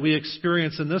that we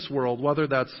experience in this world, whether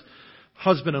that's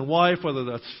husband and wife, whether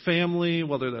that's family,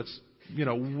 whether that's,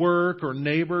 work or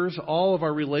neighbors, all of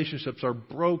our relationships are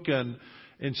broken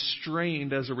and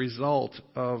strained as a result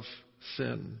of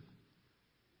sin.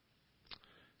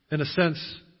 In a sense,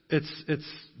 it's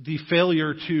the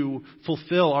failure to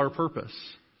fulfill our purpose.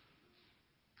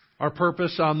 Our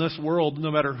purpose on this world,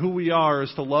 no matter who we are,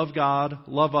 is to love God,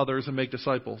 love others, and make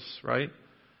disciples, right?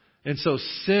 And so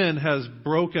sin has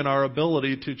broken our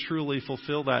ability to truly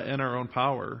fulfill that in our own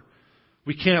power.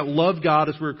 We can't love God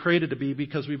as we were created to be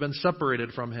because we've been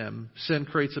separated from Him. Sin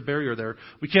creates a barrier there.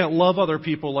 We can't love other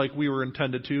people like we were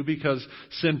intended to because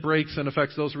sin breaks and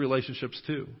affects those relationships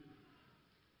too.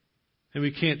 And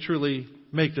we can't truly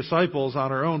make disciples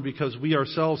on our own because we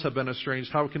ourselves have been estranged.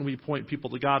 How can we point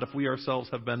people to God if we ourselves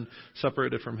have been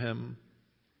separated from Him?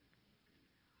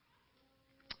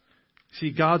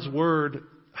 See, God's Word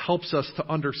helps us to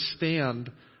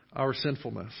understand our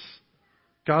sinfulness.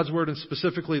 God's Word, and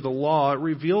specifically the law, it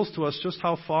reveals to us just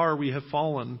how far we have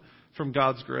fallen from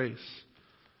God's grace.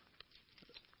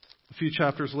 A few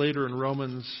chapters later in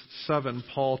Romans 7,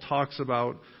 Paul talks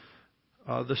about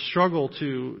the struggle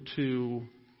to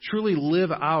truly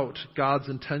live out God's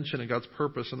intention and God's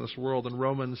purpose in this world. In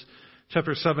Romans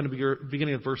chapter 7,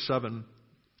 beginning at verse 7,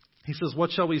 he says,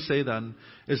 "What shall we say then?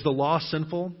 Is the law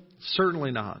sinful?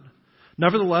 Certainly not.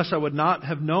 Nevertheless, I would not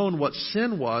have known what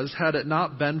sin was had it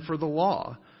not been for the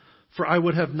law. For I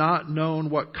would have not known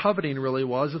what coveting really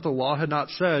was if the law had not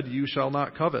said, 'You shall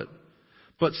not covet.'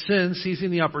 But sin,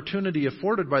 seizing the opportunity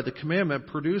afforded by the commandment,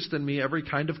 produced in me every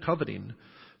kind of coveting.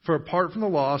 For apart from the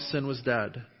law, sin was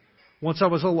dead. Once I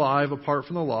was alive apart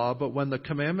from the law, but when the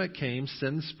commandment came,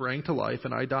 sin sprang to life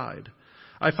and I died.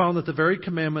 I found that the very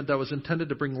commandment that was intended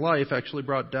to bring life actually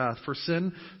brought death. For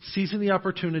sin, seizing the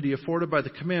opportunity afforded by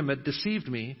the commandment, deceived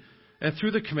me, and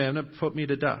through the commandment put me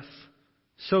to death.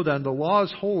 So then, the law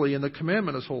is holy, and the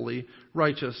commandment is holy,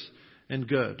 righteous, and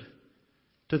good.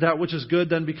 Did that which is good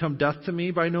then become death to me?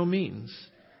 By no means.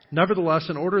 Nevertheless,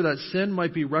 in order that sin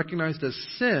might be recognized as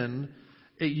sin,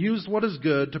 it used what is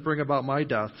good to bring about my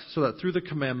death, so that through the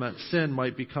commandment, sin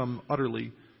might become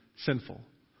utterly sinful."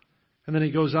 And then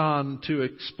he goes on to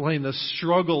explain the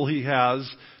struggle he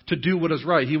has to do what is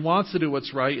right. He wants to do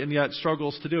what's right and yet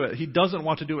struggles to do it. He doesn't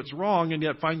want to do what's wrong and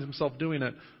yet finds himself doing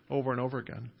it over and over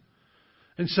again.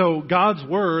 And so God's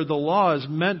Word, the law, is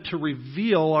meant to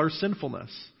reveal our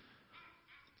sinfulness.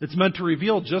 It's meant to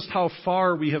reveal just how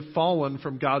far we have fallen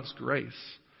from God's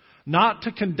grace. Not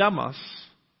to condemn us,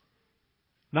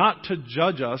 not to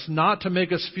judge us, not to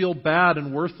make us feel bad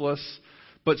and worthless,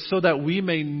 but so that we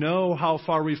may know how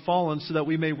far we've fallen, so that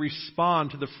we may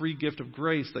respond to the free gift of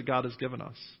grace that God has given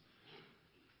us.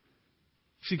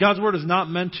 See, God's Word is not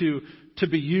meant to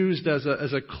be used as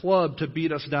a club to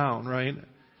beat us down, right?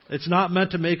 It's not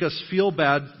meant to make us feel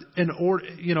bad in order,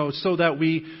 so that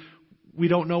we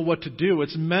don't know what to do.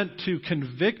 It's meant to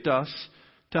convict us,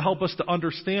 to help us to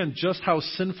understand just how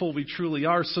sinful we truly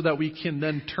are, so that we can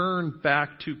then turn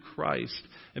back to Christ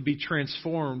and be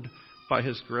transformed by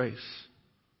His grace.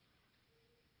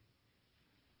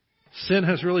 Sin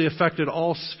has really affected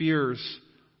all spheres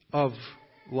of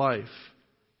life.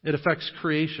 It affects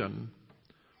creation.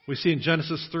 We see in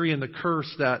Genesis 3 in the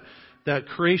curse that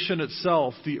creation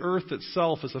itself, the earth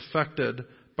itself, is affected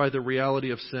by the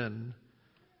reality of sin.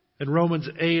 In Romans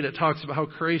 8, it talks about how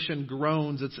creation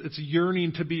groans. It's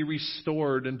yearning to be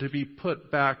restored and to be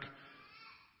put back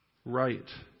right.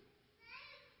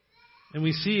 And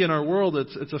we see in our world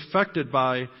it's affected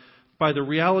by the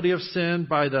reality of sin,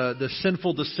 by the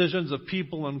sinful decisions of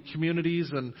people and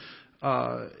communities, and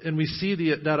we see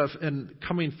that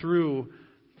coming through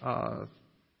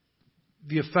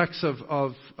the effects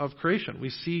of creation. We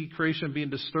see creation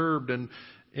being disturbed and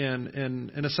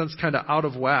in a sense kind of out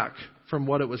of whack from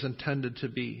what it was intended to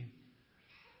be.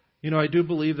 I do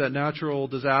believe that natural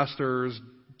disasters,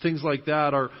 things like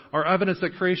that, are evidence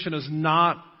that creation is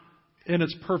not in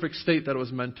its perfect state that it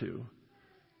was meant to.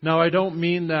 Now, I don't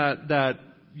mean that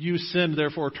you sinned,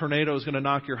 therefore a tornado is going to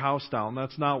knock your house down.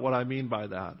 That's not what I mean by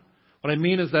that. What I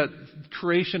mean is that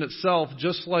creation itself,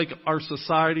 just like our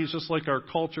societies, just like our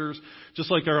cultures, just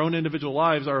like our own individual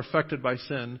lives are affected by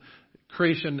sin,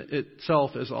 creation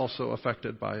itself is also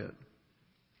affected by it.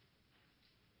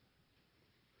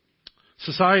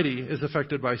 Society is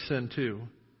affected by sin too.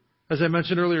 As I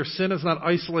mentioned earlier, sin is not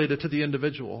isolated to the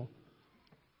individual.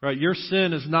 Right? Your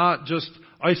sin is not just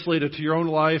isolated to your own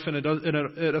life, and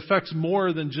it affects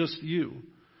more than just you.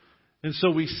 And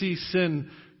so we see sin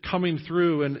coming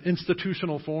through in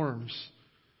institutional forms.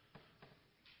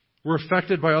 We're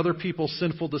affected by other people's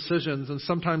sinful decisions, and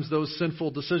sometimes those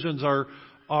sinful decisions are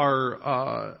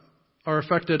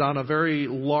affected on a very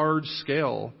large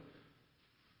scale.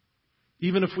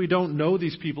 Even if we don't know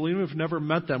these people, even if we've never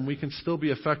met them, we can still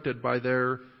be affected by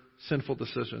their sinful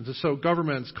decisions. And so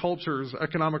governments, cultures,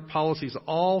 economic policies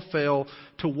all fail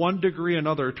to one degree or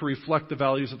another to reflect the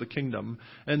values of the kingdom.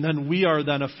 And then we are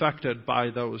then affected by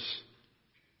those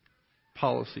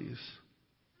policies.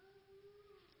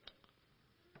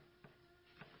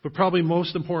 But probably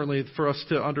most importantly for us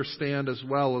to understand as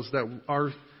well is that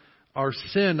our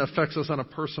sin affects us on a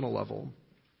personal level.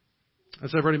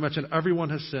 As I've already mentioned, everyone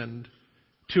has sinned.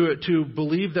 To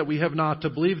believe that we have not, to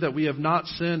believe that we have not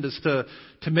sinned is to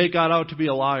make God out to be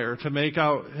a liar, to make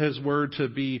out His word to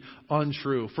be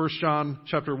untrue. 1 John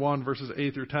chapter 1 verses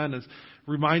 8 through 10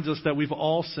 reminds us that we've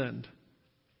all sinned.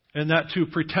 And that to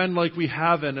pretend like we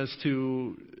haven't is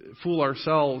to fool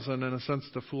ourselves and in a sense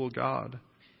to fool God.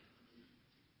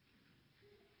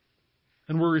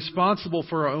 And we're responsible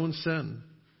for our own sin.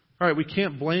 All right, we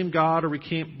can't blame God or we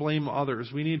can't blame others.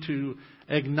 We need to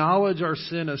acknowledge our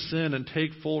sin as sin and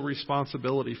take full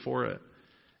responsibility for it.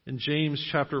 In James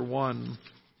chapter 1,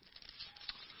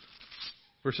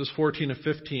 verses 14 to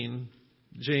 15,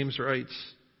 James writes,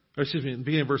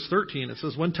 beginning of verse 13, it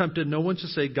says, "When tempted, no one should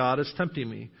say, 'God is tempting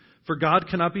me.' For God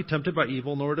cannot be tempted by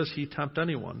evil, nor does He tempt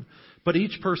anyone. But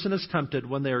each person is tempted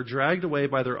when they are dragged away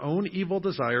by their own evil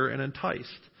desire and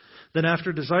enticed. Then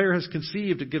after desire has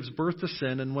conceived, it gives birth to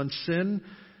sin, and sin,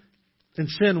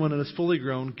 when it is fully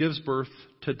grown, gives birth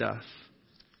to death."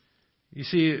 You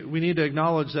see, we need to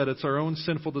acknowledge that it's our own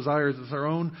sinful desires, it's our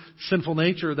own sinful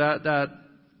nature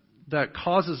that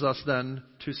causes us then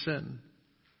to sin.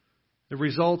 It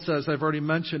results, as I've already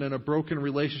mentioned, in a broken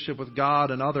relationship with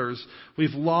God and others.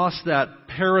 We've lost that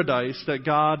paradise that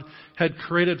God had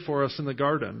created for us in the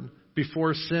garden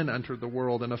before sin entered the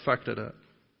world and affected it.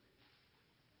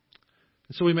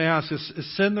 So we may ask,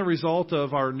 is sin the result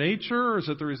of our nature, or is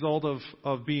it the result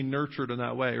of being nurtured in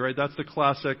that way? Right? That's the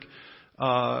classic,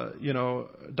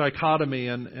 dichotomy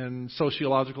in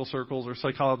sociological circles or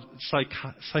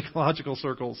psychological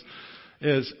circles.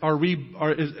 Is our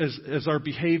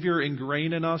behavior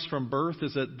ingrained in us from birth?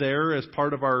 Is it there as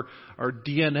part of our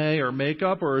DNA or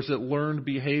makeup, or is it learned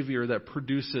behavior that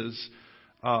produces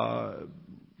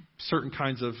certain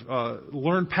kinds of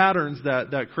learned patterns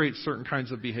that create certain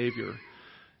kinds of behavior?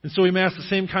 And so we may ask the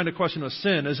same kind of question of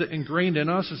sin. Is it ingrained in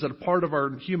us? Is it a part of our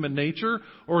human nature?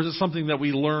 Or is it something that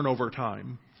we learn over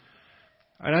time?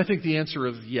 And I think the answer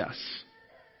is yes,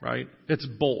 right? It's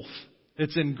both.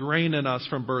 It's ingrained in us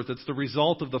from birth. It's the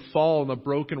result of the fall and the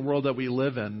broken world that we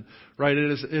live in, right?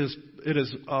 It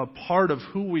is a part of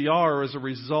who we are as a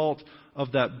result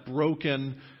of that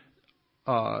broken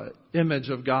image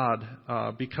of God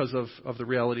because of the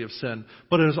reality of sin.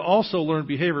 But it is also learned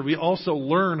behavior. We also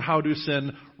learn how to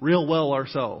sin real well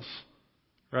ourselves,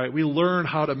 right? We learn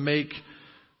how to make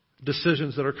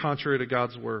decisions that are contrary to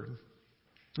God's word.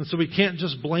 And so we can't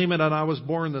just blame it on I was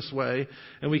born this way,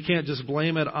 and we can't just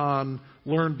blame it on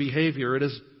learned behavior. It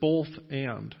is both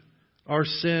and. Our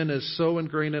sin is so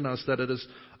ingrained in us that it is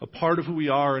a part of who we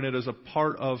are, and it is a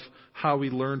part of how we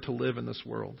learn to live in this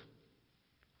world.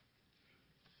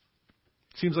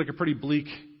 Seems like a pretty bleak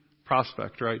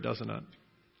prospect, right, doesn't it?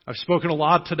 I've spoken a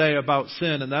lot today about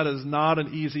sin, and that is not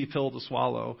an easy pill to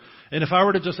swallow. And if I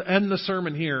were to just end the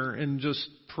sermon here and just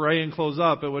pray and close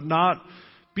up, it would not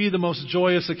be the most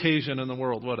joyous occasion in the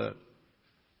world, would it?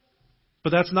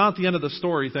 But that's not the end of the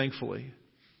story, thankfully.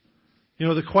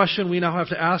 The question we now have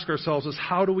to ask ourselves is,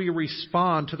 how do we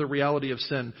respond to the reality of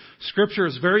sin? Scripture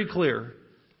is very clear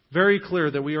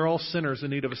that we are all sinners in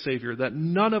need of a Savior, that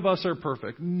none of us are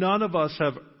perfect. None of us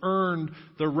have earned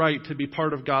the right to be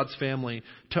part of God's family,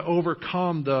 to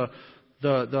overcome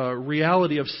the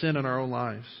reality of sin in our own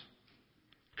lives.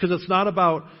 Because it's not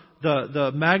about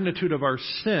the magnitude of our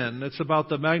sin, it's about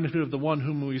the magnitude of the one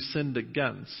whom we sinned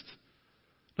against.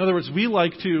 In other words, we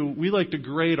like to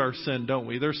grade our sin, don't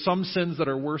we? There's some sins that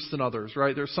are worse than others,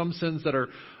 right? There's some sins that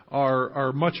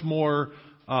are much more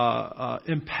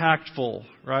impactful,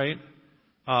 right?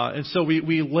 And so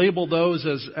we label those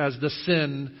as the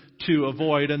sin to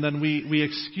avoid, and then we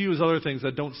excuse other things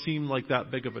that don't seem like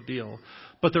that big of a deal.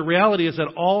 But the reality is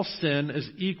that all sin is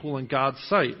equal in God's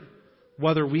sight,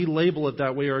 whether we label it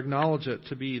that way or acknowledge it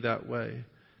to be that way.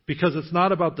 Because it's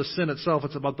not about the sin itself,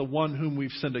 it's about the one whom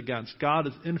we've sinned against. God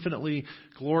is infinitely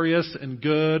glorious and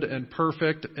good and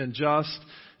perfect and just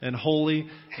and holy.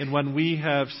 And when we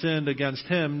have sinned against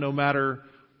Him, no matter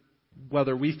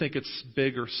whether we think it's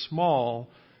big or small,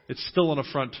 it's still an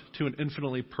affront to an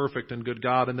infinitely perfect and good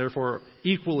God, and therefore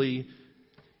equally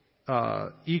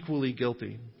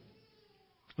guilty.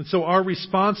 And so our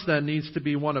response then needs to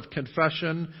be one of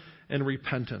confession and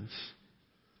repentance.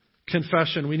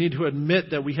 Confession, we need to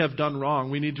admit that we have done wrong.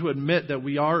 We need to admit that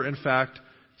we are, in fact,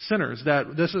 sinners.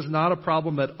 That this is not a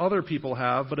problem that other people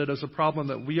have, but it is a problem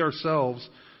that we ourselves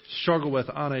struggle with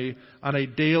on a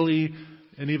daily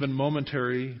and even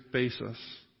momentary basis.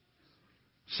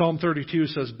 Psalm 32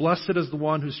 says, "Blessed is the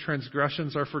one whose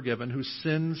transgressions are forgiven, whose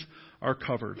sins are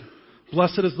covered.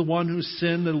 Blessed is the one whose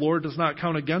sin the Lord does not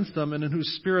count against them, and in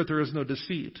whose spirit there is no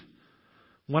deceit.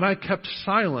 When I kept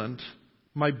silent,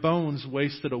 my bones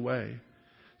wasted away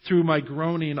through my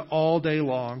groaning all day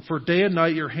long. For day and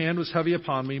night your hand was heavy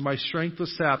upon me. My strength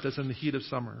was sapped as in the heat of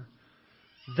summer.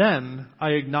 Then I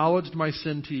acknowledged my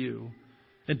sin to you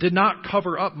and did not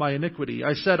cover up my iniquity.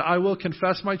 I said, I will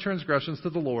confess my transgressions to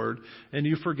the Lord, and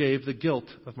you forgave the guilt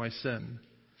of my sin.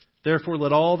 Therefore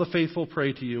let all the faithful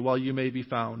pray to you while you may be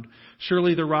found.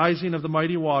 Surely the rising of the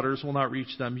mighty waters will not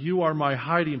reach them. You are my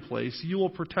hiding place. You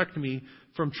will protect me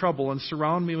from trouble and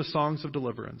surround me with songs of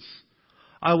deliverance.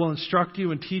 I will instruct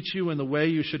you and teach you in the way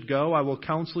you should go. I will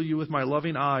counsel you with my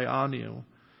loving eye on you.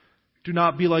 Do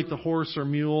not be like the horse or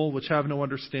mule, which have no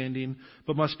understanding,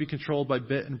 but must be controlled by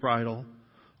bit and bridle,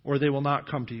 or they will not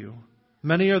come to you.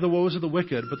 Many are the woes of the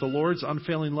wicked, but the Lord's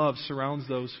unfailing love surrounds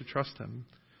those who trust him.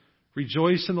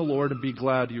 Rejoice in the Lord and be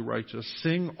glad, you righteous.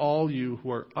 Sing, all you who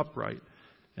are upright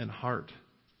in heart."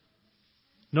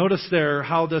 Notice there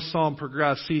how this psalm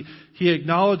progressed. He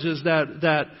acknowledges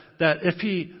that if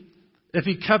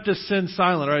he kept his sin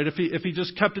silent, right? If he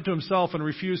just kept it to himself and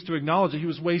refused to acknowledge it, he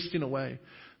was wasting away.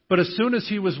 But as soon as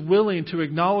he was willing to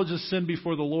acknowledge his sin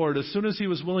before the Lord, as soon as he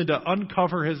was willing to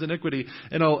uncover his iniquity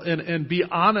and be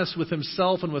honest with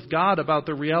himself and with God about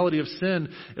the reality of sin,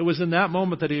 it was in that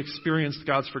moment that he experienced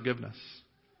God's forgiveness.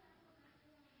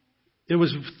 It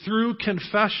was through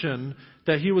confession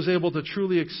that he was able to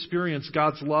truly experience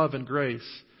God's love and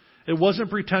grace. It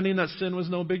wasn't pretending that sin was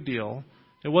no big deal.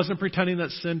 It wasn't pretending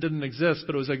that sin didn't exist,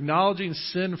 but it was acknowledging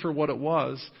sin for what it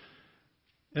was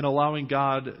and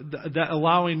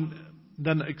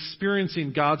then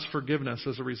experiencing God's forgiveness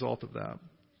as a result of that.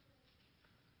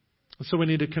 So we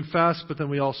need to confess, but then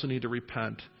we also need to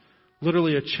repent.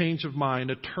 Literally a change of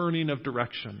mind, a turning of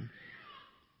direction.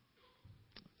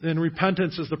 And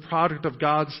repentance is the product of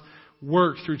God's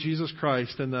work through Jesus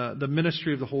Christ and the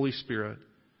ministry of the Holy Spirit.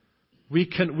 We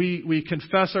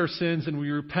confess our sins and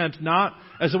we repent not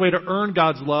as a way to earn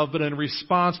God's love, but in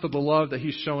response to the love that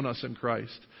He's shown us in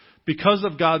Christ. Because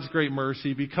of God's great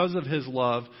mercy, because of His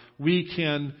love, we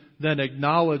can then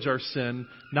acknowledge our sin,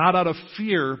 not out of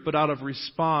fear, but out of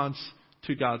response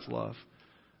to God's love.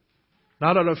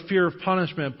 Not out of fear of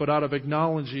punishment, but out of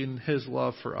acknowledging His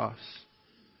love for us.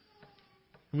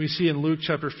 And we see in Luke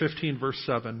chapter 15, verse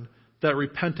 7, that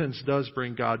repentance does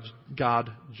bring God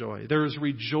joy. There is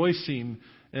rejoicing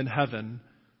in heaven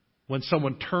when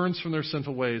someone turns from their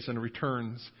sinful ways and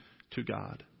returns to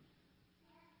God.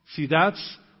 See,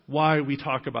 that's why we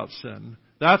talk about sin.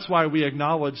 That's why we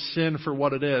acknowledge sin for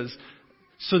what it is,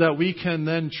 so that we can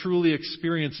then truly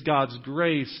experience God's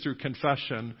grace through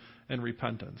confession and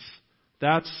repentance.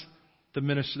 That's the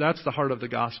ministry. That's the heart of the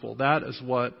gospel. That is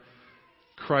what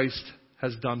Christ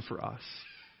has done for us.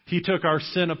 He took our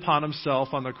sin upon Himself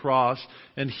on the cross,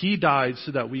 and He died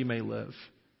so that we may live.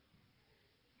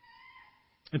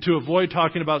 And to avoid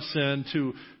talking about sin,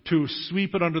 to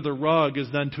sweep it under the rug, is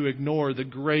then to ignore the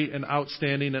great and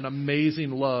outstanding and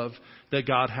amazing love that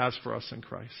God has for us in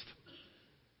Christ.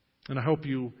 And I hope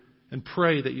you and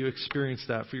pray that you experience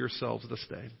that for yourselves this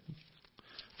day.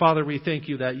 Father, we thank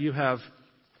you that you have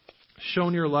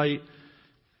shown your light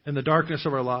in the darkness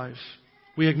of our lives.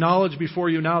 We acknowledge before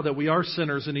you now that we are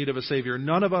sinners in need of a Savior.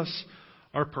 None of us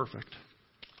are perfect.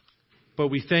 But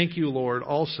we thank you, Lord,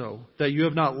 also that you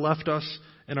have not left us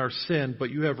in our sin, but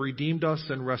you have redeemed us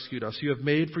and rescued us. You have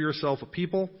made for yourself a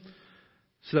people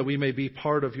so that we may be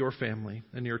part of your family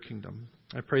and your kingdom.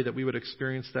 I pray that we would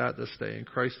experience that this day. In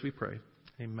Christ we pray.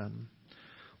 Amen.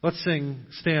 Let's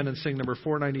stand and sing number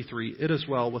 493, It Is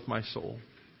Well With My Soul.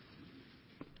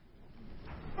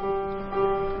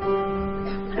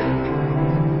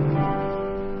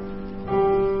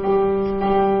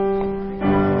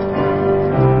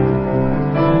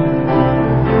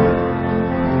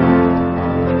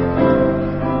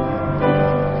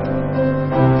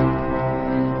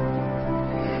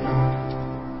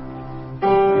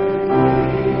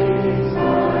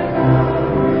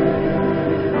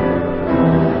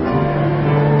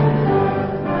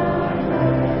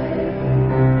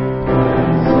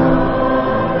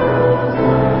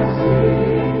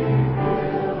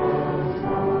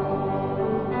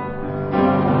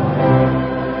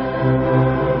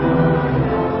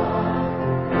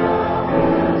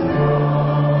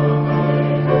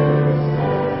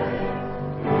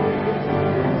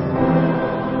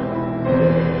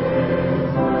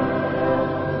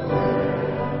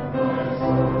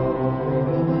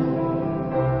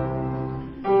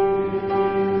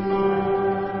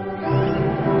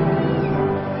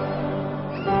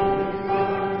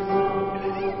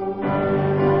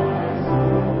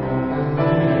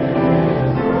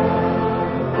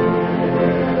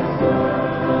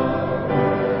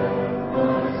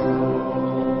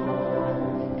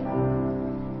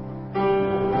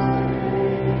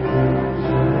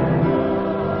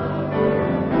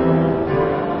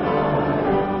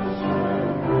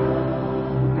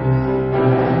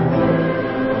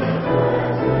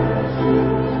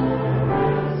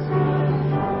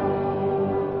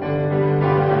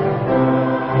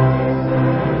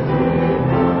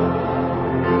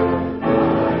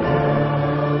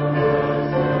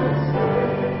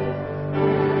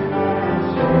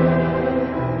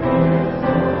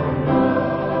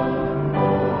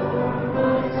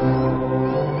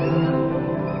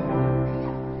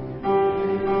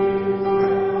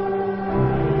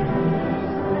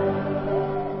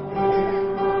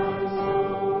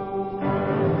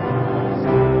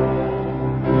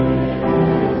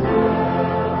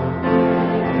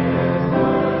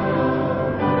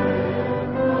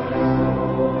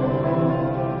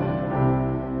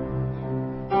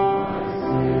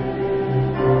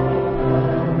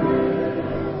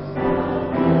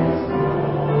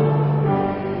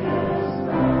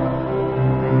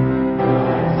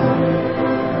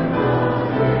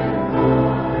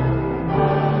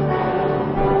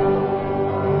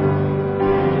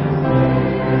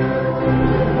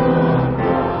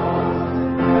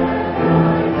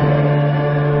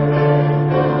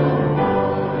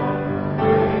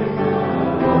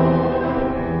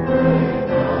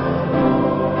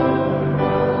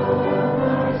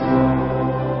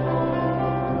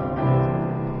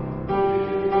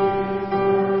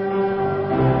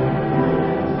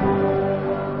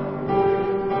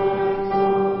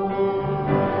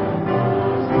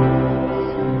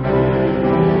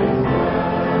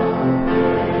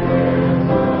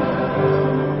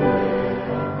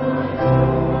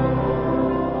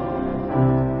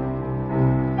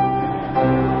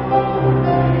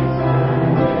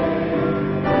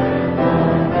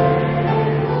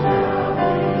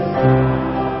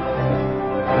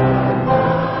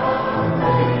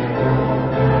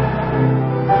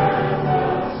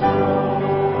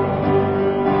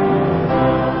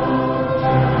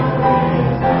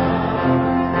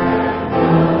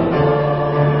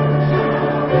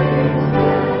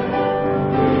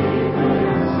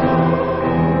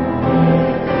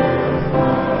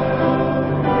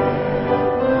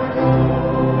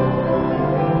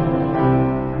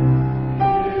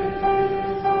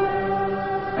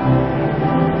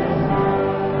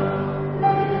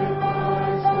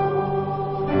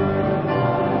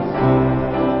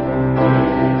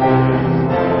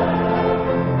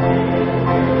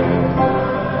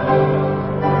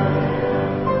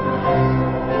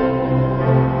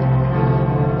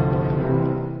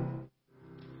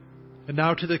 And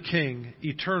now to the King,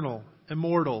 eternal,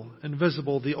 immortal,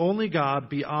 invisible, the only God,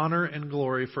 be honor and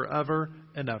glory forever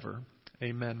and ever.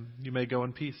 Amen. You may go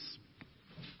in peace.